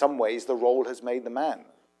 in some ways, the role has made the man,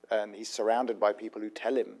 and he's surrounded by people who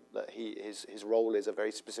tell him that his role is a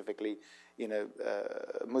very specifically, you know,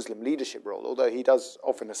 Muslim leadership role. Although he does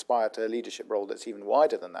often aspire to a leadership role that's even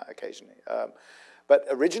wider than that occasionally. But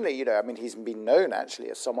originally, you know, I mean, he's been known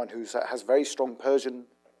actually as someone who has very strong Persian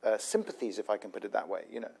sympathies, if I can put it that way.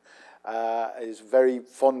 You know, is very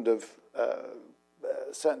fond of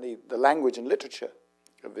certainly the language and literature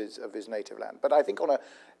of his native land. But I think on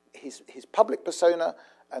his public persona,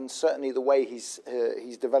 and certainly the way he's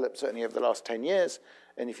developed certainly over the last 10 years,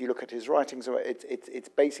 and if you look at his writings, it's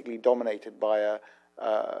basically dominated by a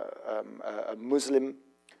Muslim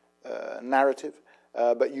narrative.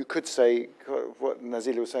 But you could say, what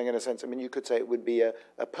Nazila was saying in a sense, I mean, you could say it would be a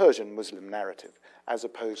Persian Muslim narrative as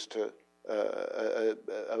opposed to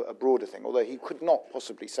a broader thing, although he could not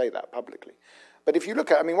possibly say that publicly. But if you look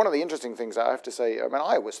at, I mean, one of the interesting things I have to say, I mean,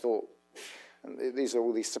 I always thought, and these are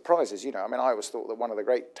all these surprises, you know, I mean, I always thought that one of the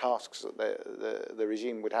great tasks that the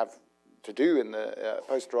regime would have to do in the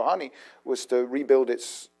post-Rouhani was to rebuild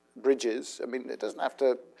its bridges. I mean, it doesn't have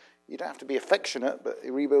to, you don't have to be affectionate, but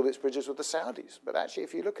rebuild its bridges with the Saudis. But actually,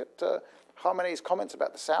 if you look at Khamenei's comments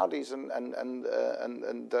about the Saudis and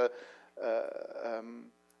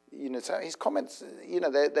you know, so his comments, you know,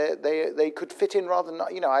 they could fit in rather than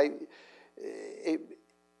not, you know,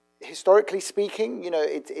 historically speaking, you know,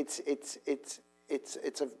 it's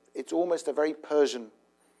almost a very Persian,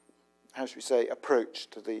 how should we say, approach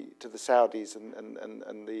to the Saudis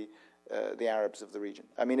and the Arabs of the region.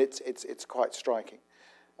 I mean, it's quite striking.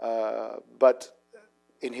 But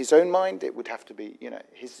in his own mind, it would have to be, you know,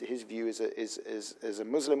 his view is a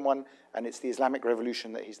Muslim one, and it's the Islamic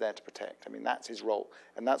Revolution that he's there to protect. I mean, that's his role,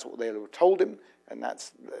 and that's what they have told him, and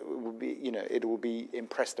it will be, you know, it will be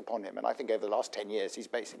impressed upon him. And I think over the last 10 years, he's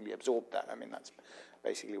basically absorbed that. I mean, that's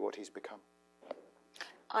basically what he's become.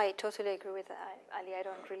 I totally agree with that, Ali. I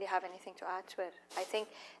don't really have anything to add to it. I think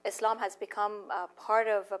Islam has become part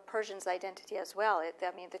of a Persian's identity as well.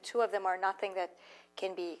 I mean, the two of them are nothing that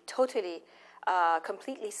can be totally,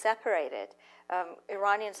 completely separated.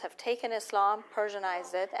 Iranians have taken Islam,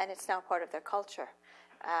 Persianized it, and it's now part of their culture.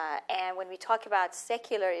 And when we talk about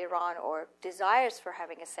secular Iran or desires for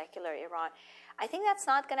having a secular Iran, I think that's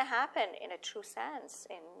not going to happen in a true sense.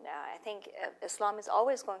 I think Islam is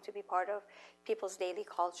always going to be part of people's daily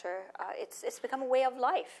culture. It's become a way of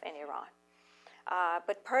life in Iran.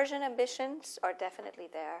 But Persian ambitions are definitely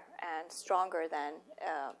there and stronger than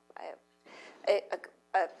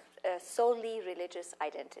a solely religious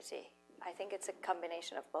identity. I think it's a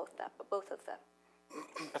combination of both of them.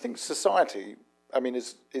 I think society, I mean,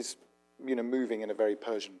 is you know, moving in a very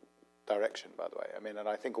Persian direction, by the way. I mean, and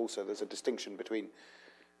I think also there's a distinction between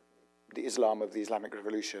the Islam of the Islamic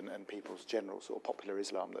Revolution and people's general sort of popular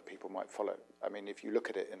Islam that people might follow. I mean, if you look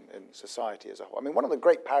at it in society as a whole. I mean, one of the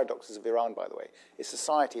great paradoxes of Iran, by the way, is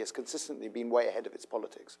society has consistently been way ahead of its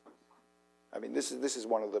politics. I mean, this is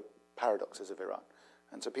one of the paradoxes of Iran.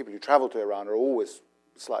 And so people who travel to Iran are always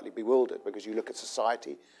slightly bewildered because you look at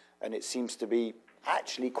society and it seems to be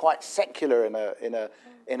actually quite secular in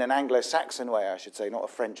an Anglo-Saxon way, I should say, not a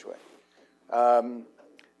French way.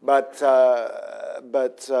 But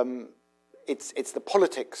it's the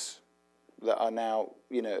politics that are now,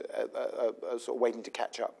 you know, sort of waiting to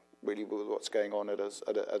catch up, really, with what's going on at a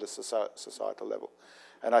societal level.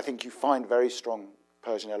 And I think you find very strong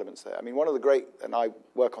Persian elements there. I mean, one of the great, and I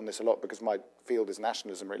work on this a lot because my field is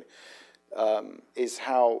nationalism, really, is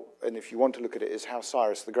how, and if you want to look at it, is how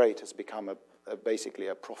Cyrus the Great has become basically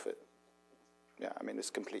a prophet. Yeah, I mean, it's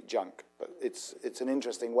complete junk, but it's an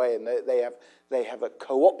interesting way, and they have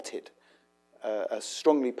co-opted a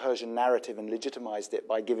strongly Persian narrative and legitimized it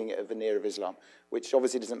by giving it a veneer of Islam, which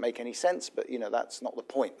obviously doesn't make any sense, but, you know, that's not the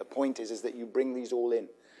point. The point is that you bring these all in.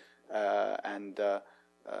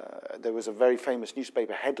 There was a very famous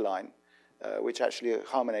newspaper headline, which actually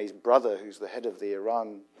Khamenei's brother, who's the head of the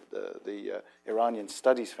Iranian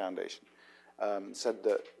Studies Foundation, said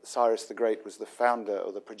that Cyrus the Great was the founder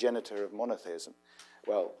or the progenitor of monotheism.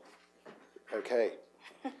 Well, okay.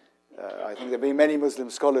 I think there'll be many Muslim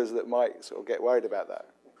scholars that might sort of get worried about that.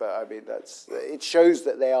 But I mean, it shows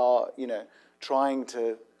that they are, you know, trying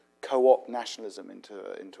to co-opt nationalism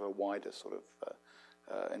into a wider sort of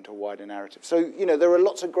into a wider narrative. So, you know, there are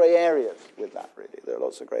lots of grey areas with that, really. There are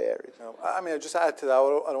lots of grey areas. I mean, I'll just add to that.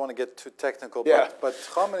 I don't want to get too technical, yeah. but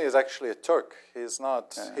Khamenei is actually a Turk. He's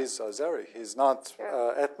not, he's Azeri. He's not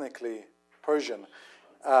ethnically Persian.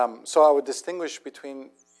 So I would distinguish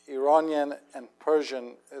between Iranian and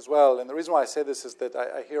Persian as well. And the reason why I say this is that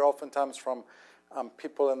I hear oftentimes from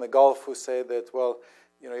people in the Gulf who say that, well,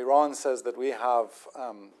 you know, Iran says that we have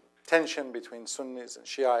tension between Sunnis and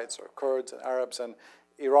Shiites or Kurds and Arabs, and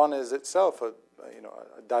Iran is itself a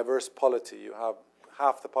diverse polity. You have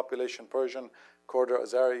half the population Persian, quarter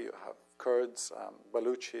Azeri. You have Kurds,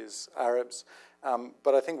 Baluchis, Arabs.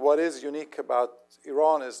 But I think what is unique about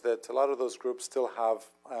Iran is that a lot of those groups still have,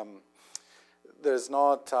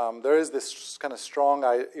 there is this kind of strong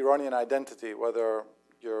Iranian identity, whether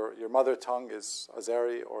your mother tongue is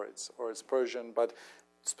Azeri or it's Persian. But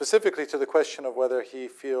specifically to the question of whether he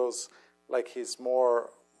feels like he's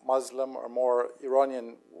more Muslim or more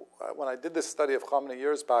Iranian, when I did this study of Khamenei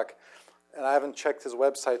years back, and I haven't checked his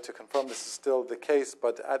website to confirm this is still the case,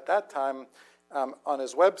 but at that time, on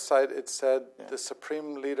his website, it said the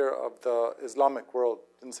supreme leader of the Islamic world.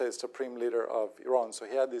 It didn't say the supreme leader of Iran. So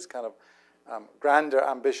he had these kind of grander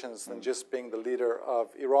ambitions than just being the leader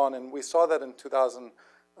of Iran. And we saw that in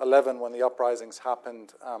 2011 when the uprisings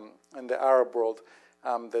happened in the Arab world,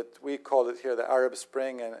 that we called it here the Arab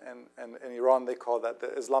Spring, and in Iran they call that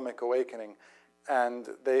the Islamic Awakening. And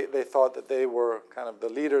they thought that they were kind of the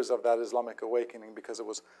leaders of that Islamic Awakening because it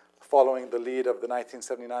was following the lead of the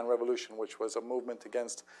 1979 revolution, which was a movement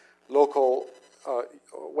against local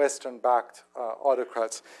Western-backed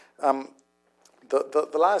autocrats. The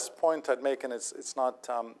last point I'd make, and it's not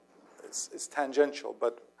it's tangential,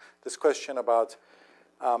 but this question about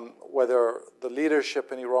whether the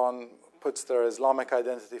leadership in Iran puts their Islamic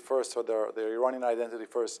identity first or their Iranian identity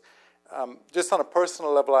first. Just on a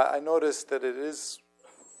personal level, I noticed that it is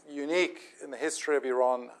unique in the history of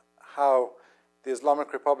Iran how the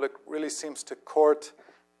Islamic Republic really seems to court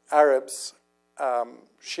Arabs,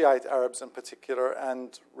 Shiite Arabs in particular,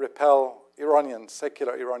 and repel Iranians,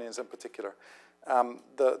 secular Iranians in particular.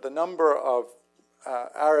 The number of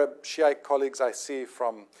Arab Shiite colleagues I see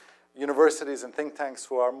from universities and think tanks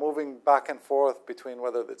who are moving back and forth between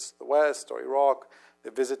whether it's the West or Iraq, they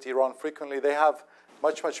visit Iran frequently, they have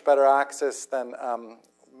much, much better access than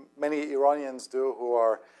many Iranians do who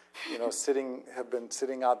are, have been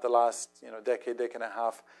sitting out the last, decade and a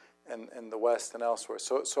half in the West and elsewhere.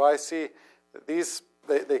 So I see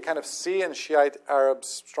that they kind of see in Shiite Arabs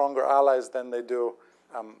stronger allies than they do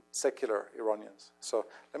secular Iranians. So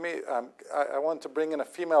let me, I want to bring in a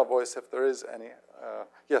female voice if there is any.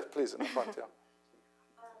 Yes, please, in the front, yeah.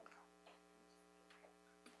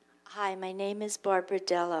 Hi, my name is Barbara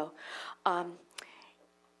Dello.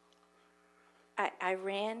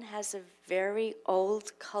 Iran has a very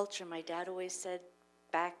old culture. My dad always said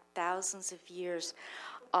back thousands of years,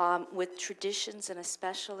 with traditions and a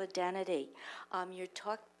special identity. You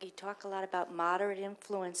talk a lot about moderate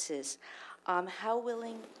influences. How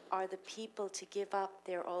willing are the people to give up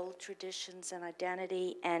their old traditions and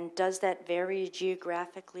identity, and does that vary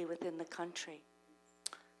geographically within the country?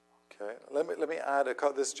 Okay, let me add,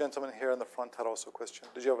 this gentleman here in the front had also a question.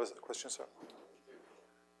 Did you have a question, sir?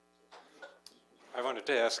 I wanted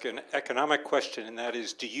to ask an economic question, and that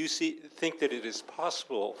is, do you think that it is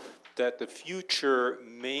possible that the future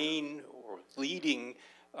main or leading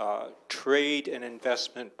trade and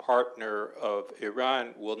investment partner of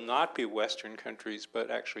Iran will not be Western countries,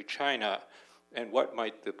 but actually China? And what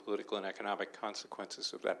might the political and economic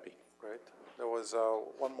consequences of that be? Great. There was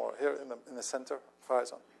one more here in the center.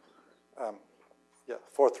 Faizan. Yeah,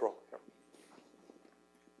 fourth row. Here.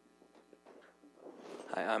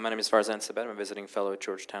 Hi, my name is Farzan Sabet. I'm a visiting fellow at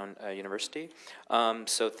Georgetown University.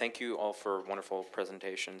 So thank you all for wonderful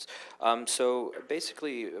presentations. So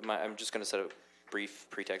basically, I'm just going to set a brief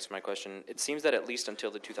pretext for my question. It seems that at least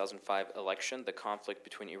until the 2005 election, the conflict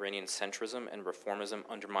between Iranian centrism and reformism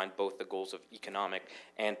undermined both the goals of economic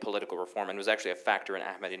and political reform, and was actually a factor in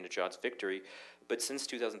Ahmadinejad's victory. But since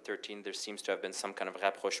 2013, there seems to have been some kind of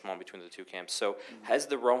rapprochement between the two camps. So has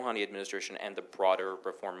the Rouhani administration and the broader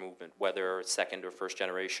reform movement, whether second or first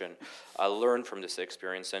generation, learned from this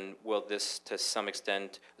experience? And will this, to some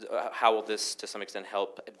extent, how will this, to some extent,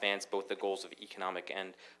 help advance both the goals of economic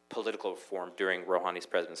and political reform during Rouhani's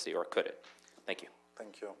presidency, or could it? Thank you.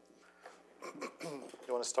 Thank you.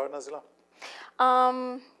 You want to start, Nazila?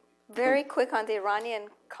 Very quick on the Iranian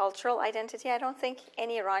cultural identity. I don't think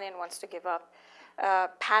any Iranian wants to give up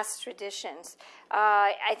past traditions.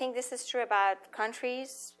 I think this is true about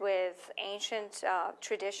countries with ancient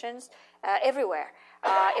traditions everywhere.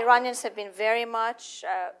 Iranians have been very much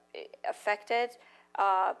affected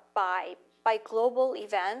by global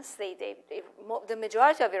events. The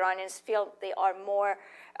majority of Iranians feel they are more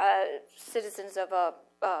citizens of a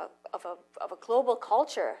global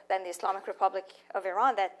culture than the Islamic Republic of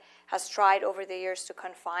Iran that has tried over the years to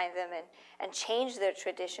confine them and change their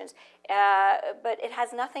traditions. But it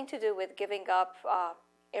has nothing to do with giving up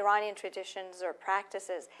Iranian traditions or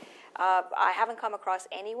practices. I haven't come across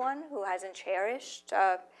anyone who hasn't cherished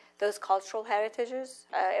those cultural heritages.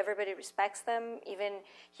 Everybody respects them. Even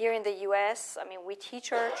here in the U.S., I mean, we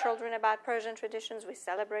teach our children about Persian traditions. We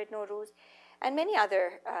celebrate Nowruz. and many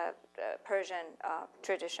other Persian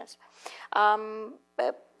traditions.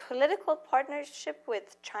 Political partnership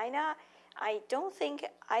with China, I don't think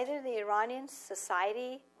either the Iranian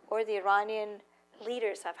society or the Iranian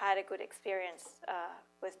leaders have had a good experience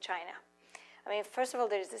with China. I mean, first of all,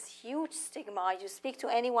 there's this huge stigma. You speak to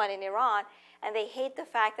anyone in Iran, and they hate the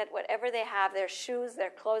fact that whatever they have, their shoes,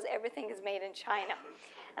 their clothes, everything is made in China.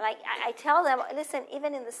 And I tell them, listen,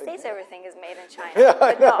 even in the States, everything is made in China.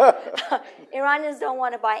 But no, Iranians don't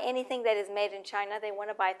want to buy anything that is made in China. They want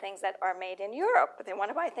to buy things that are made in Europe. They want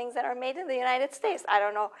to buy things that are made in the United States. I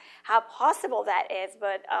don't know how possible that is,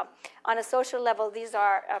 but on a social level, these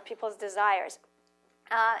are people's desires.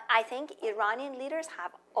 I think Iranian leaders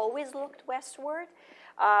have always looked westward.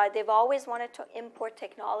 They've always wanted to import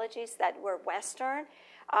technologies that were Western.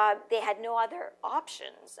 They had no other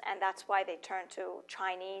options, and that's why they turned to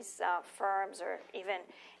Chinese firms, or even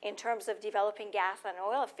in terms of developing gas and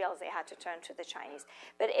oil fields, they had to turn to the Chinese.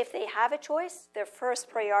 But if they have a choice, their first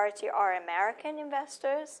priority are American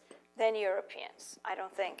investors, then Europeans. I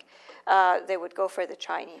don't think they would go for the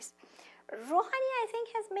Chinese. Rouhani, I think,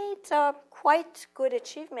 has made quite good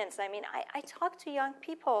achievements. I mean, I talk to young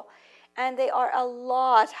people, and they are a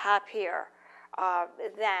lot happier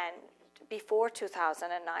than before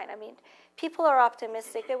 2009. I mean, people are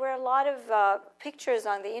optimistic. There were a lot of pictures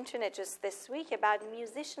on the internet just this week about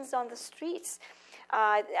musicians on the streets.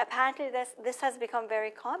 Apparently, this has become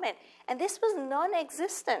very common. And this was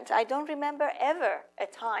non-existent. I don't remember ever a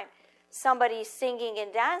time somebody singing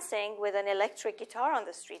and dancing with an electric guitar on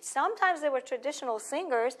the street. Sometimes they were traditional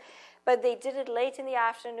singers, but they did it late in the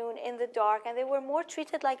afternoon, in the dark, and they were more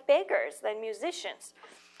treated like beggars than musicians.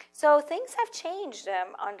 So things have changed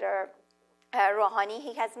under Rouhani.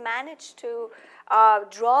 He has managed to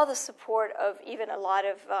draw the support of even a lot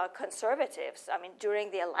of conservatives. I mean,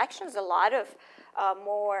 during the elections, a lot of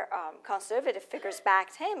more conservative figures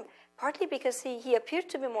backed him, partly because he appeared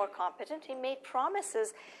to be more competent. He made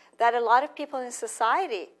promises that a lot of people in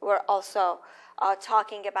society were also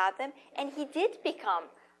talking about them, and he did become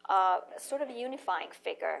sort of a unifying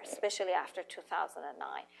figure, especially after 2009.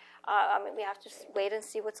 I mean, we have to wait and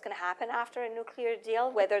see what's going to happen after a nuclear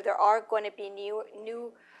deal, whether there are going to be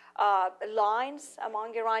new lines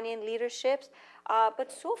among Iranian leaderships.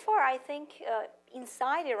 But so far, I think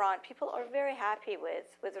inside Iran, people are very happy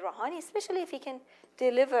with Rouhani, especially if he can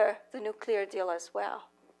deliver the nuclear deal as well.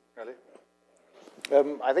 Really?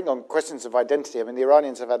 I think on questions of identity, I mean, the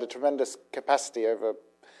Iranians have had a tremendous capacity over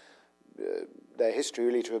their history,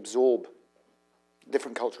 really, to absorb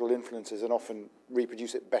different cultural influences and often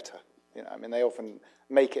reproduce it better. You know, I mean, they often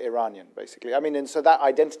make it Iranian, basically. I mean, and so that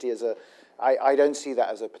identity is I don't see that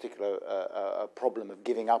as a particular a problem of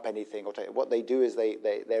giving up anything. Or what they do is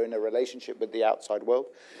they're in a relationship with the outside world.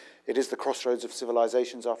 It is the crossroads of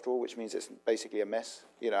civilizations, after all, which means it's basically a mess.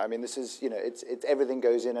 You know, I mean, this is, you know, it's everything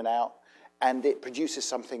goes in and out, and it produces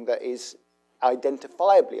something that is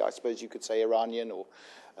identifiably, I suppose you could say, Iranian or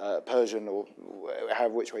Persian, or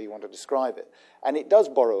however which way you want to describe it. And it does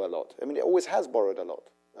borrow a lot. I mean, it always has borrowed a lot.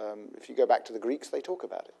 If you go back to the Greeks, they talk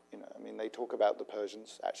about it. You know, I mean, they talk about the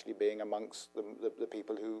Persians actually being amongst the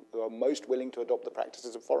people who are most willing to adopt the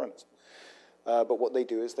practices of foreigners. But what they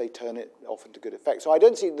do is they turn it often to good effect. So I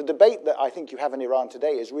don't see the debate that I think you have in Iran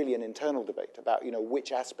today is really an internal debate about, you know,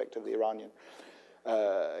 which aspect of the Iranian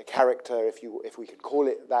character, if we could call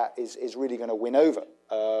it that, is really going to win over,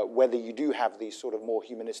 whether you do have these sort of more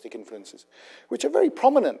humanistic influences, which are very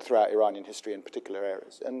prominent throughout Iranian history in particular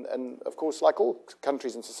areas. And of course, like all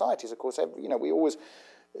countries and societies, of course, you know, we always,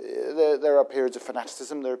 there are periods of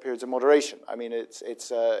fanaticism, there are periods of moderation. I mean, it's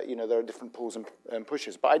you know, there are different pulls and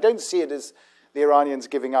pushes. But I don't see it as the Iranians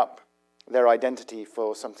giving up their identity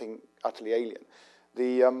for something utterly alien.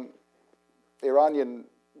 The Iranian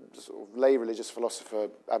sort of lay religious philosopher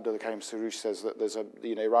Abdul Karim Soroush says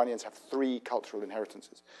that Iranians have three cultural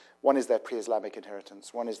inheritances. One is their pre-Islamic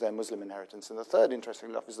inheritance, one is their Muslim inheritance, and the third,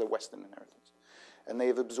 interestingly enough, is their Western inheritance. And they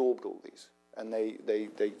have absorbed all these, and they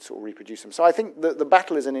sort of reproduce them. So I think the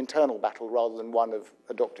battle is an internal battle rather than one of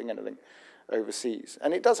adopting anything overseas.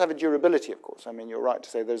 And it does have a durability, of course. I mean, you're right to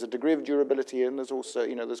say there's a degree of durability, and there's also,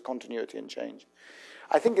 you know, there's continuity and change.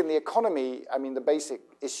 I think in the economy, I mean, the basic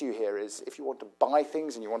issue here is if you want to buy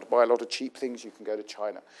things and you want to buy a lot of cheap things, you can go to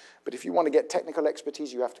China. But if you want to get technical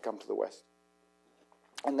expertise, you have to come to the West.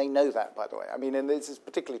 And they know that, by the way. I mean, and this is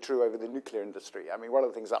particularly true over the nuclear industry. I mean, one of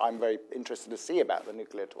the things that I'm very interested to see about the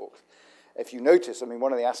nuclear talks, if you notice, I mean,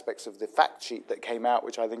 one of the aspects of the fact sheet that came out,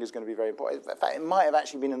 which I think is going to be very important, in fact, it might have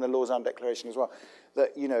actually been in the Lausanne Declaration as well,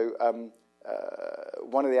 that, you know,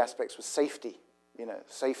 one of the aspects was safety. You know,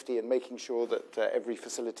 safety and making sure that every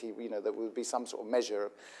facility, you know, there would be some sort of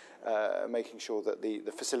measure making sure that the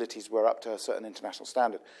facilities were up to a certain international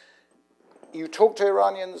standard. You talk to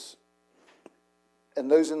Iranians,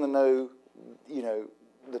 and those in the know, you know,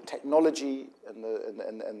 the technology and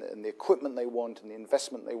the equipment they want and the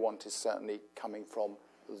investment they want is certainly coming from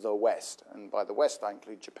the West. And by the West, I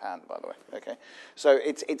include Japan, by the way. Okay, so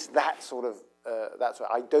it's that sort of that's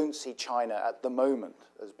what I don't see China at the moment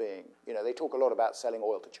as being. You know, they talk a lot about selling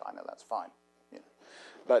oil to China. That's fine. You know.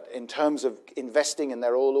 But in terms of investing in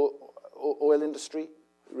their oil industry,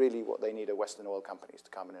 really what they need are Western oil companies to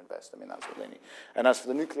come and invest. I mean, that's what they need. And as for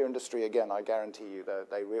the nuclear industry, again, I guarantee you that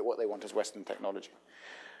what they want is Western technology.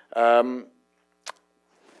 I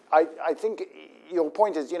think your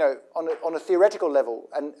point is, you know, on a theoretical level,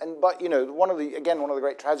 but you know, one of the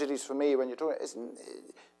great tragedies for me when you're talking is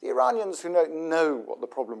the Iranians who know what the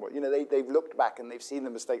problem was. You know, they've looked back and they've seen the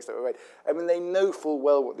mistakes that were made. I mean, they know full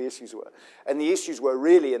well what the issues were, and the issues were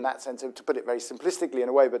really, in that sense, to put it very simplistically in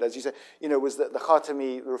a way, but as you said, you know, was that the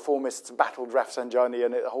Khatami reformists battled Rafsanjani,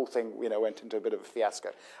 and the whole thing, you know, went into a bit of a fiasco.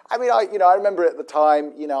 I mean, I remember at the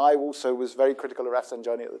time, you know, I also was very critical of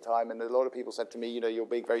Rafsanjani at the time, and a lot of people said to me, you know, you're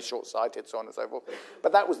being very short-sighted, so on and so forth.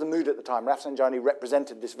 But that was the mood at the time. Rafsanjani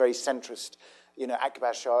represented this very centrist, you know,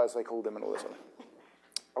 Akbar Shah, as they called him, and all this sort of thing.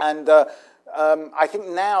 And I think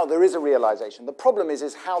now there is a realization. The problem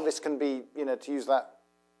is how this can be, you know, to use that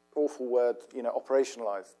awful word, you know,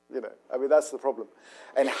 operationalized. You know, I mean, that's the problem.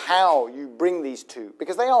 And how you bring these two,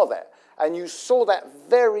 because they are there. And you saw that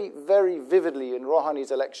very, very vividly in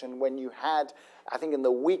Rouhani's election when you had, I think in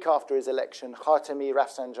the week after his election, Khatami,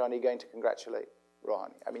 Rafsanjani going to congratulate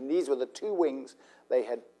Rouhani. I mean, these were the two wings. They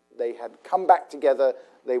had come back together.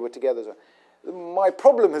 They were together. My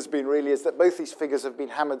problem has been really is that both these figures have been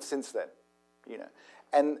hammered since then, you know.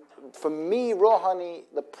 And for me, Rouhani,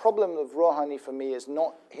 the problem of Rouhani for me is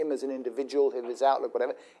not him as an individual, his outlook,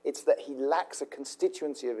 whatever. It's that he lacks a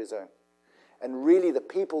constituency of his own. And really the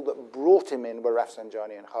people that brought him in were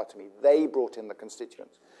Rafsanjani and Khatami. They brought in the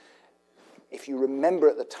constituents. If you remember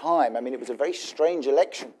at the time, I mean, it was a very strange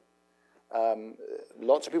election.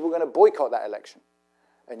 Lots of people were going to boycott that election.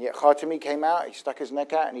 And yet Khatami came out, he stuck his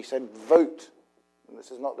neck out, and he said, vote. And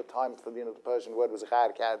this is not the time for, you know, the Persian word was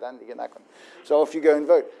ghar kardan. So off you go and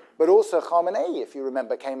vote. But also Khamenei, if you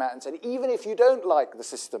remember, came out and said, even if you don't like the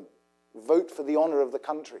system, vote for the honor of the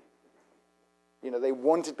country. You know, they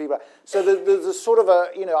wanted people. So there's a sort of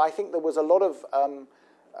a, you know, I think there was a lot of, I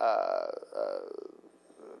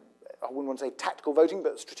wouldn't want to say tactical voting,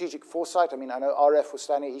 but strategic foresight. I mean, I know RF was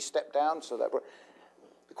standing, he stepped down, so that.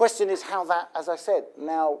 The question is how that, as I said,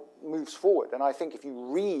 now moves forward. And I think if you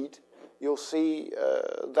read, you'll see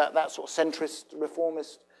that sort of centrist,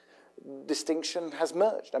 reformist distinction has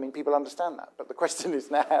merged. I mean, people understand that. But the question is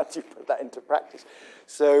now how do you put that into practice?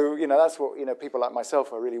 So, you know, that's what, you know, people like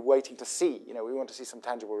myself are really waiting to see. You know, we want to see some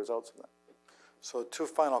tangible results of that. So two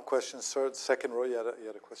final questions. Sir, second row, you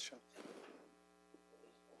had a question.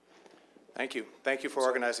 Thank you. Thank you for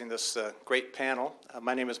organizing this great panel.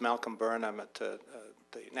 My name is Malcolm Byrne. I'm at the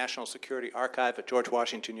National Security Archive at George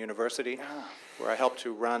Washington University, where I help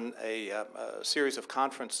to run a series of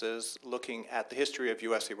conferences looking at the history of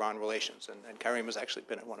U.S.-Iran relations, and Karim has actually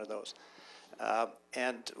been at one of those.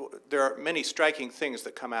 And there are many striking things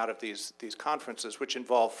that come out of these conferences, which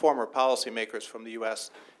involve former policymakers from the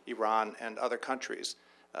U.S., Iran, and other countries,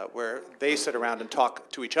 where they sit around and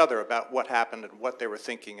talk to each other about what happened and what they were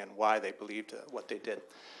thinking and why they believed what they did.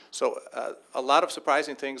 So a lot of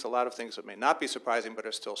surprising things, a lot of things that may not be surprising but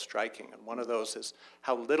are still striking. And one of those is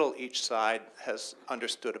how little each side has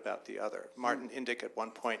understood about the other. Martin Indyk at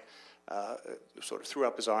one point sort of threw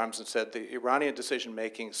up his arms and said the Iranian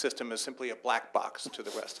decision-making system is simply a black box to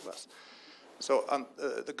the rest of us. So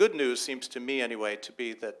the good news seems to me anyway to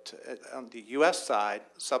be that on the U.S. side,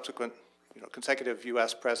 subsequent consecutive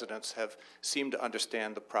U.S. presidents have seemed to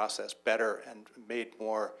understand the process better and made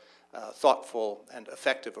more thoughtful and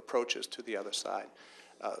effective approaches to the other side.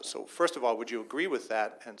 So first of all, would you agree with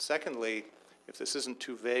that? And secondly, if this isn't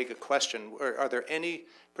too vague a question, are there any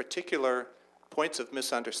particular points of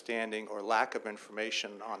misunderstanding or lack of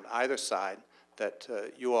information on either side that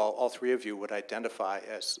you all three of you, would identify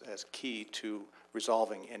as key to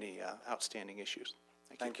resolving any outstanding issues?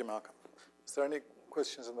 Thank you, Malcolm. Is there any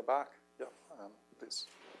questions in the back? Yeah, please.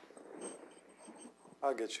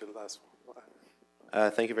 I'll get you the last one.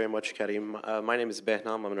 Thank you very much, Karim. My name is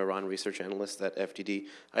Behnam. I'm an Iran research analyst at FTD.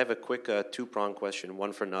 I have a quick two-pronged question,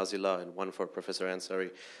 one for Nazila and one for Professor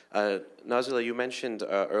Ansari. Nazila, you mentioned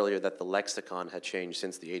earlier that the lexicon had changed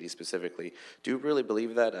since the 80s specifically. Do you really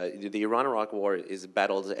believe that? The Iran-Iraq war is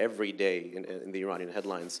battled every day in the Iranian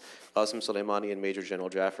headlines. Qasem Soleimani and Major General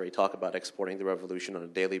Jafari talk about exporting the revolution on a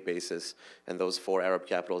daily basis, and those four Arab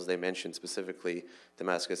capitals they mentioned, specifically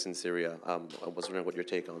Damascus and Syria. I was wondering what your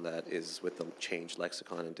take on that is with the changed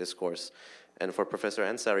lexicon and discourse. And for Professor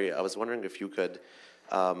Ansari, I was wondering if you could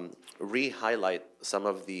re-highlight some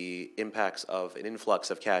of the impacts of an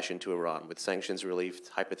influx of cash into Iran with sanctions relieved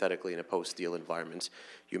hypothetically in a post-deal environment.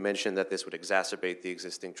 You mentioned that this would exacerbate the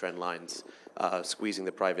existing trend lines, squeezing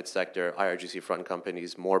the private sector, IRGC front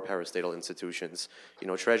companies, more parastatal institutions. You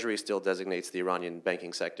know, Treasury still designates the Iranian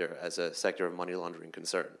banking sector as a sector of money laundering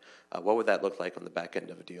concern. What would that look like on the back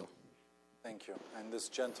end of a deal? Thank you. And this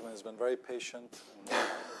gentleman has been very patient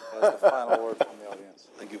and has the final word from the audience.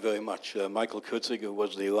 Thank you very much. Michael Kurtzig, who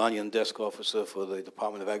was the Iranian desk officer for the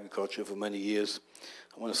Department of Agriculture for many years.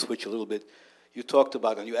 I want to switch a little bit. You talked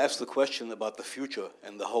about, and you asked the question about the future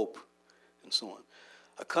and the hope and so on.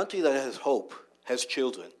 A country that has hope has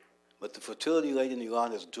children, but the fertility rate in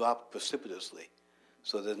Iran has dropped precipitously.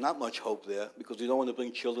 So there's not much hope there because we don't want to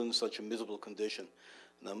bring children in such a miserable condition.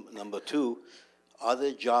 Number two, are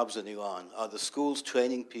there jobs in Iran? Are the schools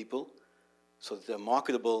training people so that they're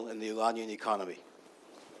marketable in the Iranian economy?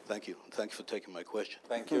 Thank you. Thank you for taking my question.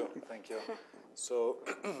 Thank you. Thank you. So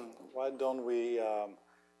why don't we, you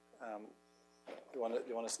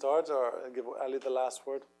want to start or give Ali the last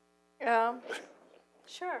word?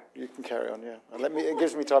 Sure. You can carry on, yeah. And it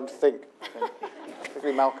gives me time to think.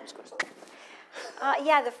 Particularly Malcolm's question.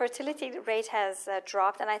 Yeah, the fertility rate has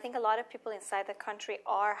dropped, and I think a lot of people inside the country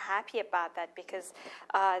are happy about that because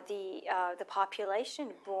the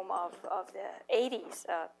population boom of the 80s,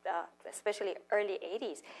 especially early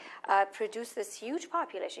 80s, produced this huge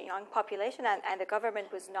population, young population, and the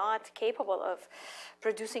government was not capable of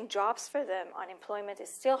producing jobs for them. Unemployment is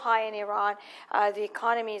still high in Iran. The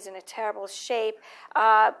economy is in a terrible shape.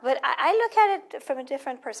 But I look at it from a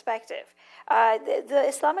different perspective. The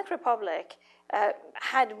Islamic Republic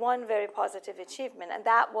had one very positive achievement, and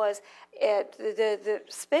that was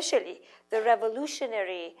especially the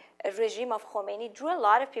revolutionary regime of Khomeini drew a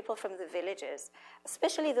lot of people from the villages,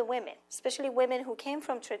 especially the women, especially women who came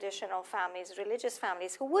from traditional families, religious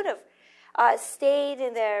families, who would have stayed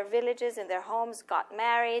in their villages, in their homes, got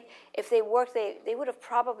married. If they worked, they would have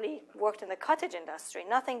probably worked in the cottage industry,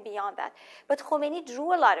 nothing beyond that. But Khomeini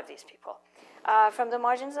drew a lot of these people from the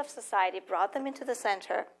margins of society, brought them into the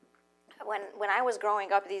center. When I was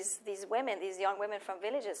growing up, these women, these young women from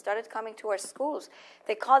villages started coming to our schools.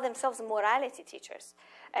 They called themselves morality teachers.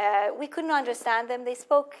 We couldn't understand them. They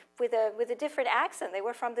spoke with a different accent. They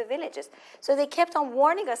were from the villages. So they kept on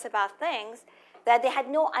warning us about things that they had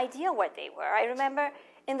no idea what they were. I remember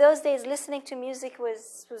in those days listening to music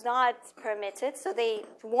was not permitted, so they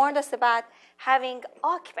warned us about having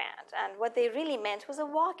Akband, and what they really meant was a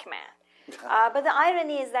Walkman. But the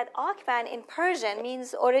irony is that Akban in Persian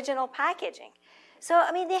means original packaging. So,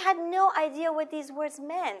 I mean, they had no idea what these words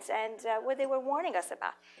meant and what they were warning us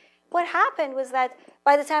about. What happened was that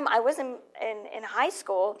by the time I was in high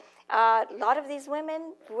school, a lot of these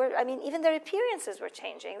women were, I mean, even their appearances were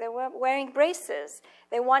changing. They were wearing braces.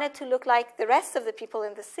 They wanted to look like the rest of the people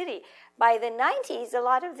in the city. By the 90s, a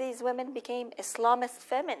lot of these women became Islamist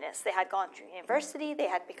feminists. They had gone to university. They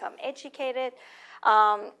had become educated.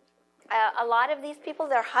 A lot of these people,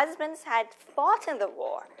 their husbands had fought in the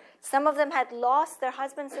war. Some of them had lost their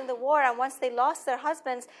husbands in the war, and once they lost their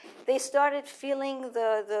husbands, they started feeling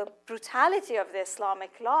the brutality of the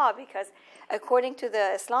Islamic law, because according to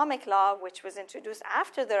the Islamic law, which was introduced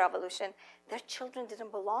after the revolution, their children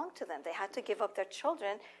didn't belong to them. They had to give up their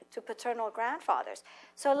children to paternal grandfathers.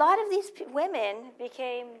 So a lot of these women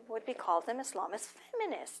became what we call them Islamist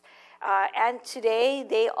feminists. And today,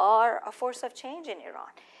 they are a force of change in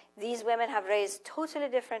Iran. These women have raised totally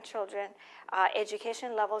different children.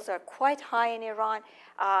 Education levels are quite high in Iran.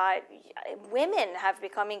 Women have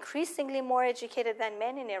become increasingly more educated than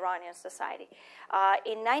men in Iranian society.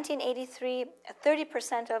 In 1983,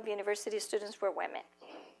 30% of university students were women.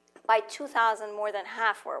 By 2000, more than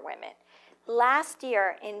half were women. Last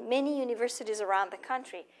year, in many universities around the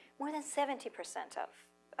country, more than 70% of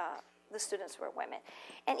the students were women.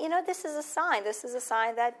 And you know, this is a sign. This is a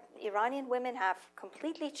sign that Iranian women have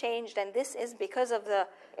completely changed, and this is because of the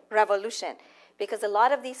revolution. because a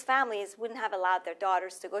lot of these families wouldn't have allowed their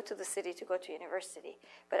daughters to go to the city to go to university.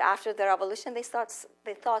 But after the revolution, they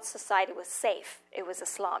thought society was safe. It was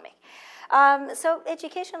Islamic. So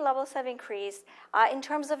education levels have increased. In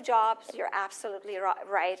terms of jobs, you're absolutely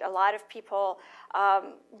right. A lot of people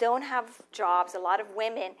don't have jobs, a lot of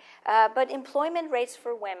women, but employment rates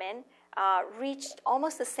for women reached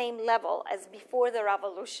almost the same level as before the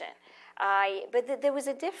revolution. But there was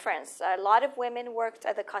a difference. A lot of women worked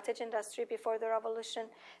at the cottage industry before the revolution.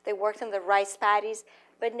 They worked in the rice paddies.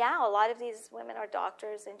 But now a lot of these women are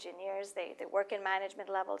doctors, engineers. They work in management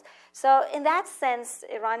levels. So in that sense,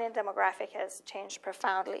 Iranian demographic has changed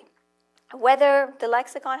profoundly. Whether the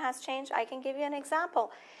lexicon has changed, I can give you an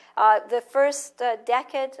example. The first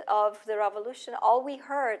decade of the revolution, all we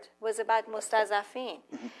heard was about mustazafin,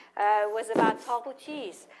 was about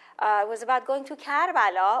taghoutis, was about going to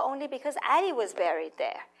Karbala only because Ali was buried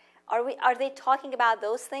there. Are they talking about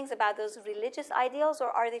those things, about those religious ideals,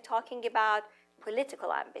 or are they talking about political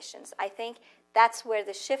ambitions? I think that's where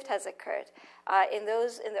the shift has occurred. In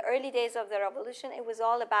the early days of the revolution, it was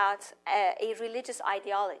all about a religious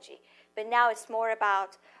ideology. But now it's more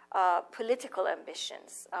about political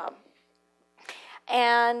ambitions.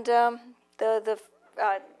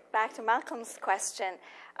 Back to Malcolm's question,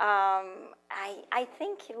 I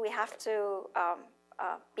think we have to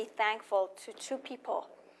be thankful to two people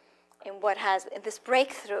in this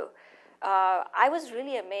breakthrough. I was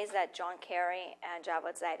really amazed at John Kerry and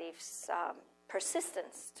Javad Zarif's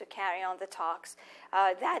persistence to carry on the talks.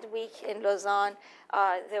 That week in Lausanne,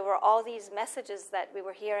 there were all these messages that we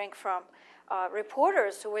were hearing from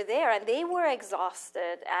reporters who were there, and they were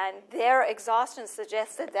exhausted, and their exhaustion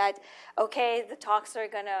suggested that, okay, the talks are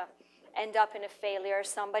going to end up in a failure.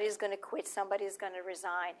 Somebody's going to quit. Somebody's going to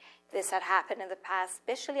resign. This had happened in the past,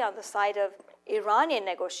 especially on the side of Iranian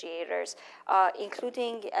negotiators,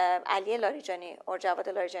 including Ali Larijani or Javad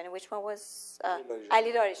Larijani. Which one was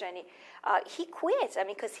Ali Larijani? He quit. I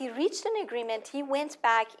mean, because he reached an agreement. He went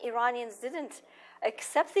back. Iranians didn't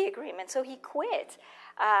accept the agreement, so he quit.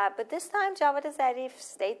 But this time, Javad Zarif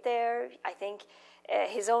stayed there. I think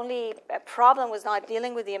his only problem was not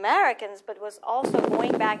dealing with the Americans, but was also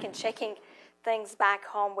going back and checking things back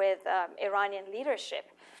home with Iranian leadership.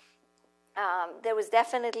 There was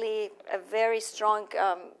definitely a very strong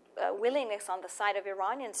willingness on the side of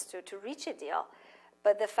Iranians to reach a deal.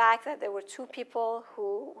 But the fact that there were two people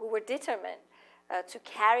who were determined to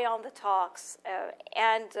carry on the talks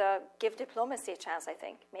and give diplomacy a chance, I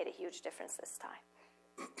think, made a huge difference this time.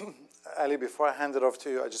 Ali, before I hand it off to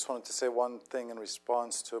you, I just wanted to say one thing in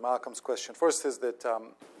response to Malcolm's question. First is that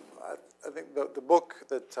I think the book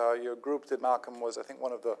that your group did, Malcolm, was, I think,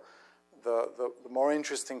 one of the more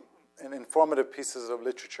interesting and informative pieces of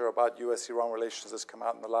literature about U.S.-Iran relations that's come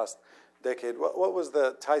out in the last decade. What was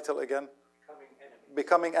the title again?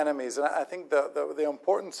 Becoming Enemies. And I think the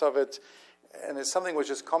importance of it, and it's something which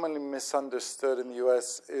is commonly misunderstood in the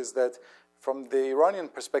U.S., is that from the Iranian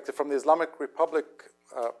perspective, from the Islamic Republic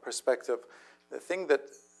perspective, the thing that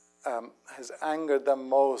has angered them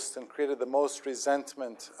most and created the most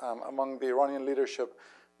resentment among the Iranian leadership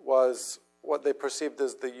was what they perceived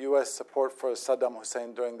as the U.S. support for Saddam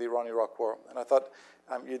Hussein during the Iran-Iraq War. And I thought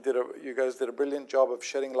you guys did a brilliant job of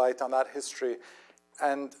shedding light on that history.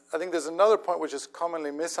 And I think there's another point which is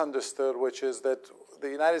commonly misunderstood, which is that the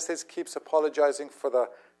United States keeps apologizing for the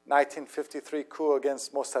 1953 coup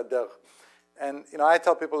against Mossadegh. And I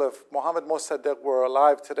tell people if Mohammad Mossadegh were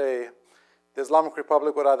alive today, the Islamic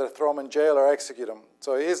Republic would either throw him in jail or execute him.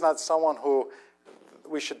 So he is not someone who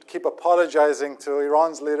we should keep apologizing to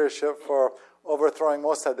Iran's leadership for overthrowing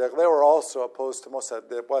Mossadegh. They were also opposed to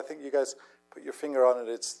Mossadegh. But I think you guys put your finger on it.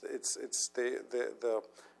 It's the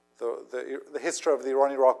history of the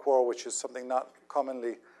Iran-Iraq War, which is something not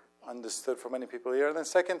commonly understood for many people here. And then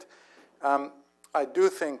second, I do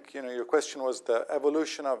think, your question was the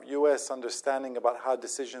evolution of U.S. understanding about how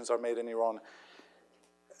decisions are made in Iran.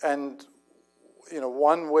 And,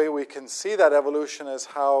 one way we can see that evolution is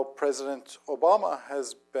how President Obama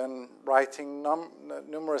has been writing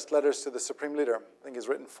numerous letters to the Supreme Leader. I think he's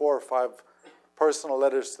written 4 or 5 personal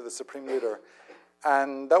letters to the Supreme Leader.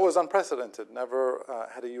 And that was unprecedented. Never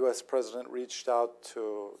had a U.S. president reached out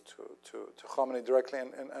to Khamenei directly.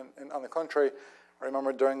 And on the contrary, I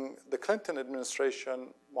remember during the Clinton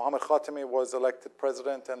administration, Mohammad Khatami was elected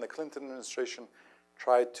president, and the Clinton administration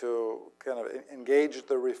tried to kind of engage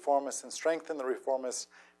the reformists and strengthen the reformists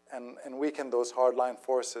and weaken those hardline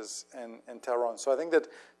forces in Tehran. So I think that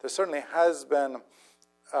there certainly has been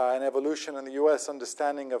an evolution in the U.S.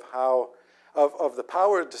 understanding of how, of the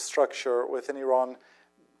power structure within Iran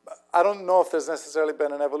I don't know if there's necessarily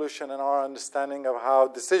been an evolution in our understanding of how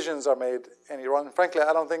decisions are made in Iran. Frankly,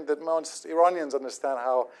 I don't think that most Iranians understand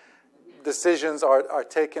how decisions are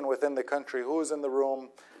taken within the country, who's in the room,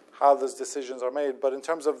 how those decisions are made. But in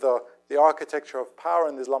terms of the architecture of power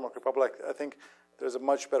in the Islamic Republic, I think there's a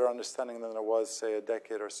much better understanding than there was, say, a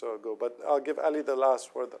decade or so ago. But I'll give Ali the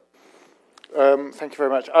last word. Thank you very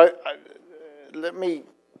much. Let me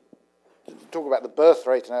talk about the birth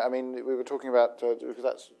rate. I mean, we were talking about, because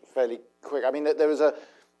that's fairly quick. I mean, there was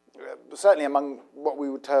certainly among what we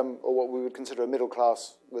would term, or what we would consider a middle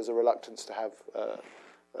class, there's a reluctance to have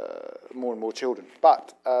more and more children.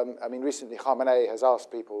 But, I mean, recently Khamenei has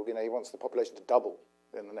asked people, he wants the population to double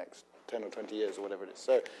in the next 10 or 20 years or whatever it is.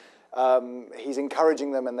 So he's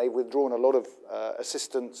encouraging them, and they've withdrawn a lot of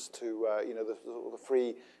assistance to, the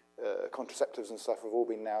free contraceptives and stuff have all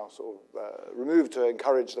been now sort of removed to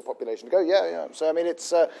encourage the population to go. Yeah. So I mean,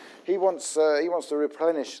 it's he wants to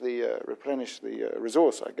replenish the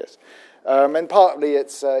resource, I guess, and partly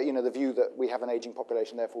it's the view that we have an aging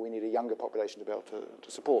population, therefore we need a younger population to be able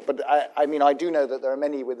to support. But I mean, I do know that there are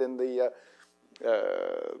many within the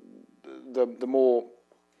more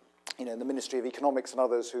the Ministry of Economics and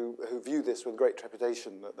others who view this with great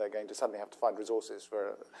trepidation, that they're going to suddenly have to find resources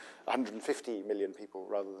for 150 million people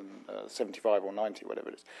rather than 75 or 90, whatever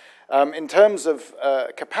it is. In terms of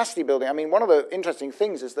capacity building, I mean, one of the interesting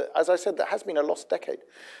things is that, as I said, there has been a lost decade.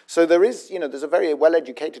 So there is, there's a very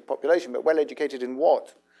well-educated population, but well-educated in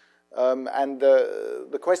what? And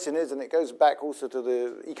the question is, and it goes back also to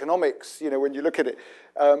the economics, when you look at it,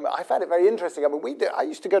 I found it very interesting. I mean, I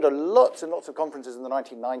used to go to lots and lots of conferences in the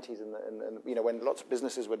 1990s, and when lots of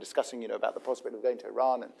businesses were discussing, about the prospect of going to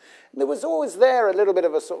Iran, and there was always there a little bit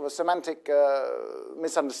of a sort of a semantic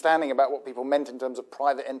misunderstanding about what people meant in terms of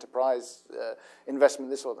private enterprise investment,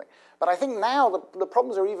 this sort of thing. But I think now the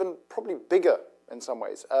problems are even probably bigger in some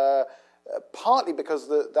ways. Partly because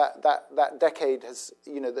that decade has,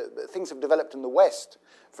 things have developed in the West,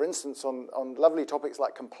 for instance, on lovely topics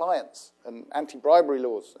like compliance and anti-bribery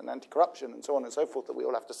laws and anti-corruption and so on and so forth that we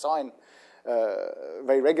all have to sign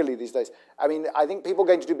very regularly these days. I mean, I think people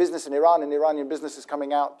going to do business in Iran and Iranian businesses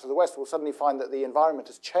coming out to the West will suddenly find that the environment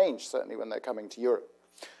has changed, certainly when they're coming to Europe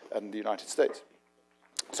and the United States.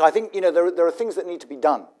 So I think, there are things that need to be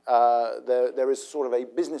done. There is sort of a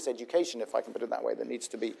business education, if I can put it that way, that needs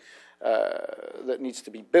to be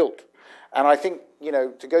built. And I think,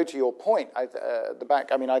 to go to your point at the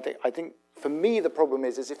back, I mean, I think for me the problem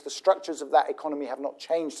is if the structures of that economy have not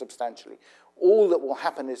changed substantially, all that will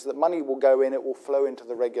happen is that money will go in, it will flow into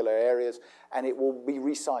the regular areas, and it will be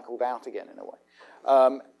recycled out again in a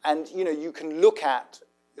way. And, you can look at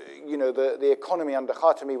the economy under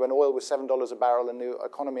Khatami when oil was $7 a barrel, and the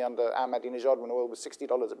economy under Ahmadinejad when oil was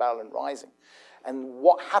 $60 a barrel and rising. And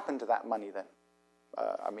what happened to that money then?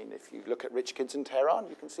 I mean, if you look at rich kids in Tehran,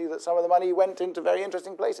 you can see that some of the money went into very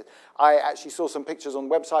interesting places. I actually saw some pictures on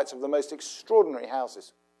websites of the most extraordinary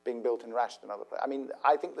houses being built in Rasht and other places. I mean,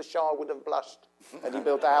 I think the Shah would have blushed had he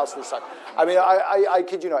built a house this size. I mean, I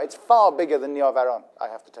kid you not, it's far bigger than Nia Varan, I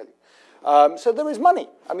have to tell you. So there is money.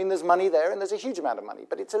 I mean, there's money there, and there's a huge amount of money.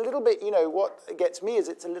 But it's a little bit, what gets me is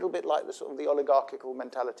it's a little bit like the sort of the oligarchical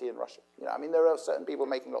mentality in Russia. I mean, there are certain people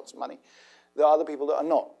making lots of money. There are other people that are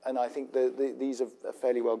not, and I think these are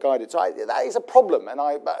fairly well guided. So that is a problem. And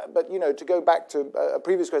but to go back to a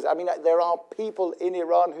previous question, I mean, there are people in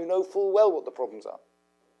Iran who know full well what the problems are.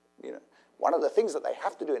 One of the things that they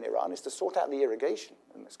have to do in Iran is to sort out the irrigation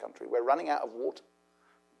in this country. We're running out of water.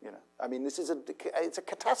 I mean, it's a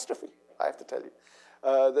catastrophe, I have to tell you.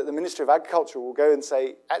 That the Ministry of Agriculture will go and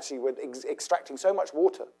say, actually, we're extracting so much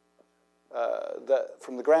water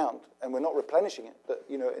from the ground, and we're not replenishing it, that,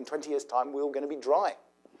 in 20 years' time, we're all going to be dry.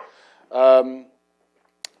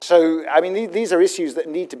 So, I mean, these are issues that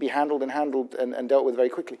need to be handled and dealt with very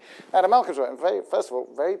quickly. Now, to Malcolm's right, first of all,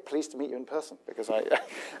 very pleased to meet you in person, because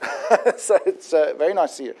so it's very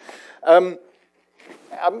nice to see you.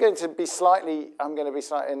 I'm going to be slightly, in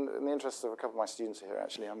the interest of a couple of my students here,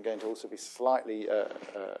 actually, I'm going to also be slightly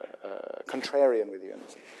contrarian with you in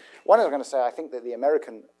this. One, I was going to say, I think that the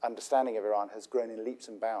American understanding of Iran has grown in leaps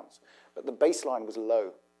and bounds, but the baseline was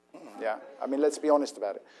low. Yeah, I mean, let's be honest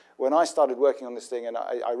about it. When I started working on this thing, and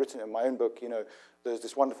I written it in my own book, there's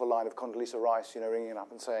this wonderful line of Condoleezza Rice, ringing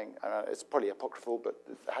up and saying, it's probably apocryphal, but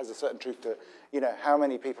it has a certain truth to, how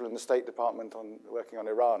many people in the State Department working on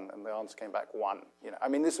Iran? And the answer came back, 1. I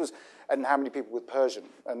mean, this was, and how many people with Persian?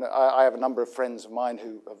 And I have a number of friends of mine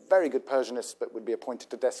who are very good Persianists, but would be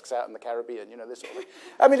appointed to desks out in the Caribbean, this sort of thing.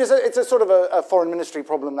 I mean, it's a sort of a foreign ministry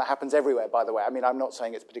problem that happens everywhere, by the way. I mean, I'm not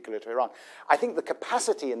saying it's particular to Iran. I think the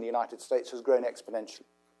capacity in the United States has grown exponentially.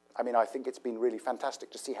 I mean, I think it's been really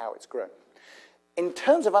fantastic to see how it's grown. In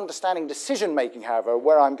terms of understanding decision-making, however,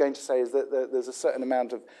 where I'm going to say is that there's a certain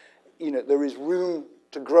amount of, there is room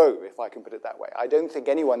to grow, if I can put it that way. I don't think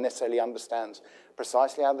anyone necessarily understands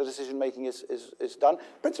precisely how the decision-making is done,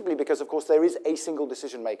 principally because, of course, there is a single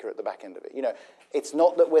decision-maker at the back end of it. It's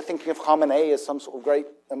not that we're thinking of Khamenei as some sort of great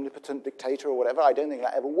omnipotent dictator or whatever. I don't think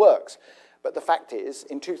that ever works. But the fact is,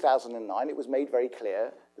 in 2009, it was made very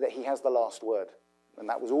clear that he has the last word. And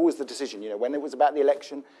that was always the decision. When it was about the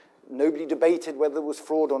election, nobody debated whether it was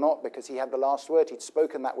fraud or not because he had the last word. He'd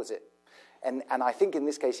spoken, that was it. And I think in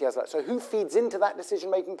this case he has that. So who feeds into that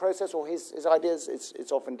decision-making process or his ideas?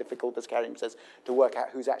 It's often difficult, as Karim says, to work out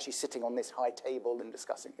who's actually sitting on this high table and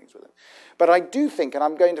discussing things with him. But I do think, and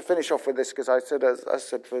I'm going to finish off with this because I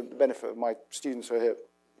said for the benefit of my students who are here,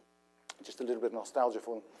 just a little bit of nostalgia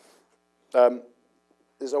for them.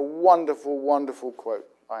 There's a wonderful, wonderful quote,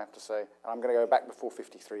 I have to say, and I'm going to go back before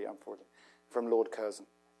 53, unfortunately, from Lord Curzon.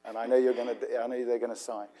 And I know they're going to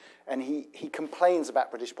sigh. And he complains about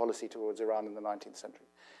British policy towards Iran in the 19th century.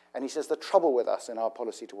 And he says the trouble with us in our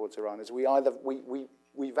policy towards Iran is we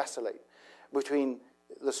vacillate between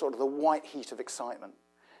the sort of the white heat of excitement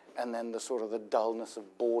and then the sort of the dullness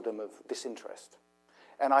of boredom of disinterest.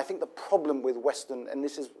 And I think the problem with Western, and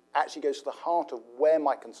this actually goes to the heart of where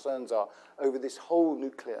my concerns are over this whole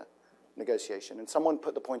nuclear negotiation. And someone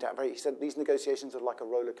put the point out he said these negotiations are like a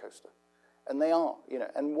roller coaster. And they are,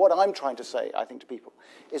 And what I'm trying to say, I think, to people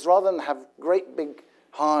is rather than have great big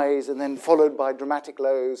highs and then followed by dramatic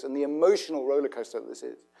lows and the emotional roller coaster that this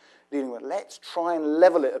is dealing with, let's try and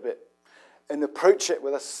level it a bit and approach it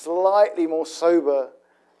with a slightly more sober,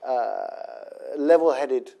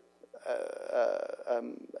 level-headed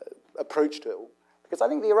approach to it all. Because I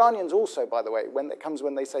think the Iranians also, by the way, when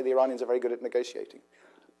they say the Iranians are very good at negotiating,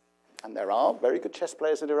 and there are very good chess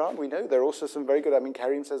players in Iran. We know there are also some very good. I mean,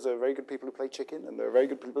 Karim says there are very good people who play chicken, and there are very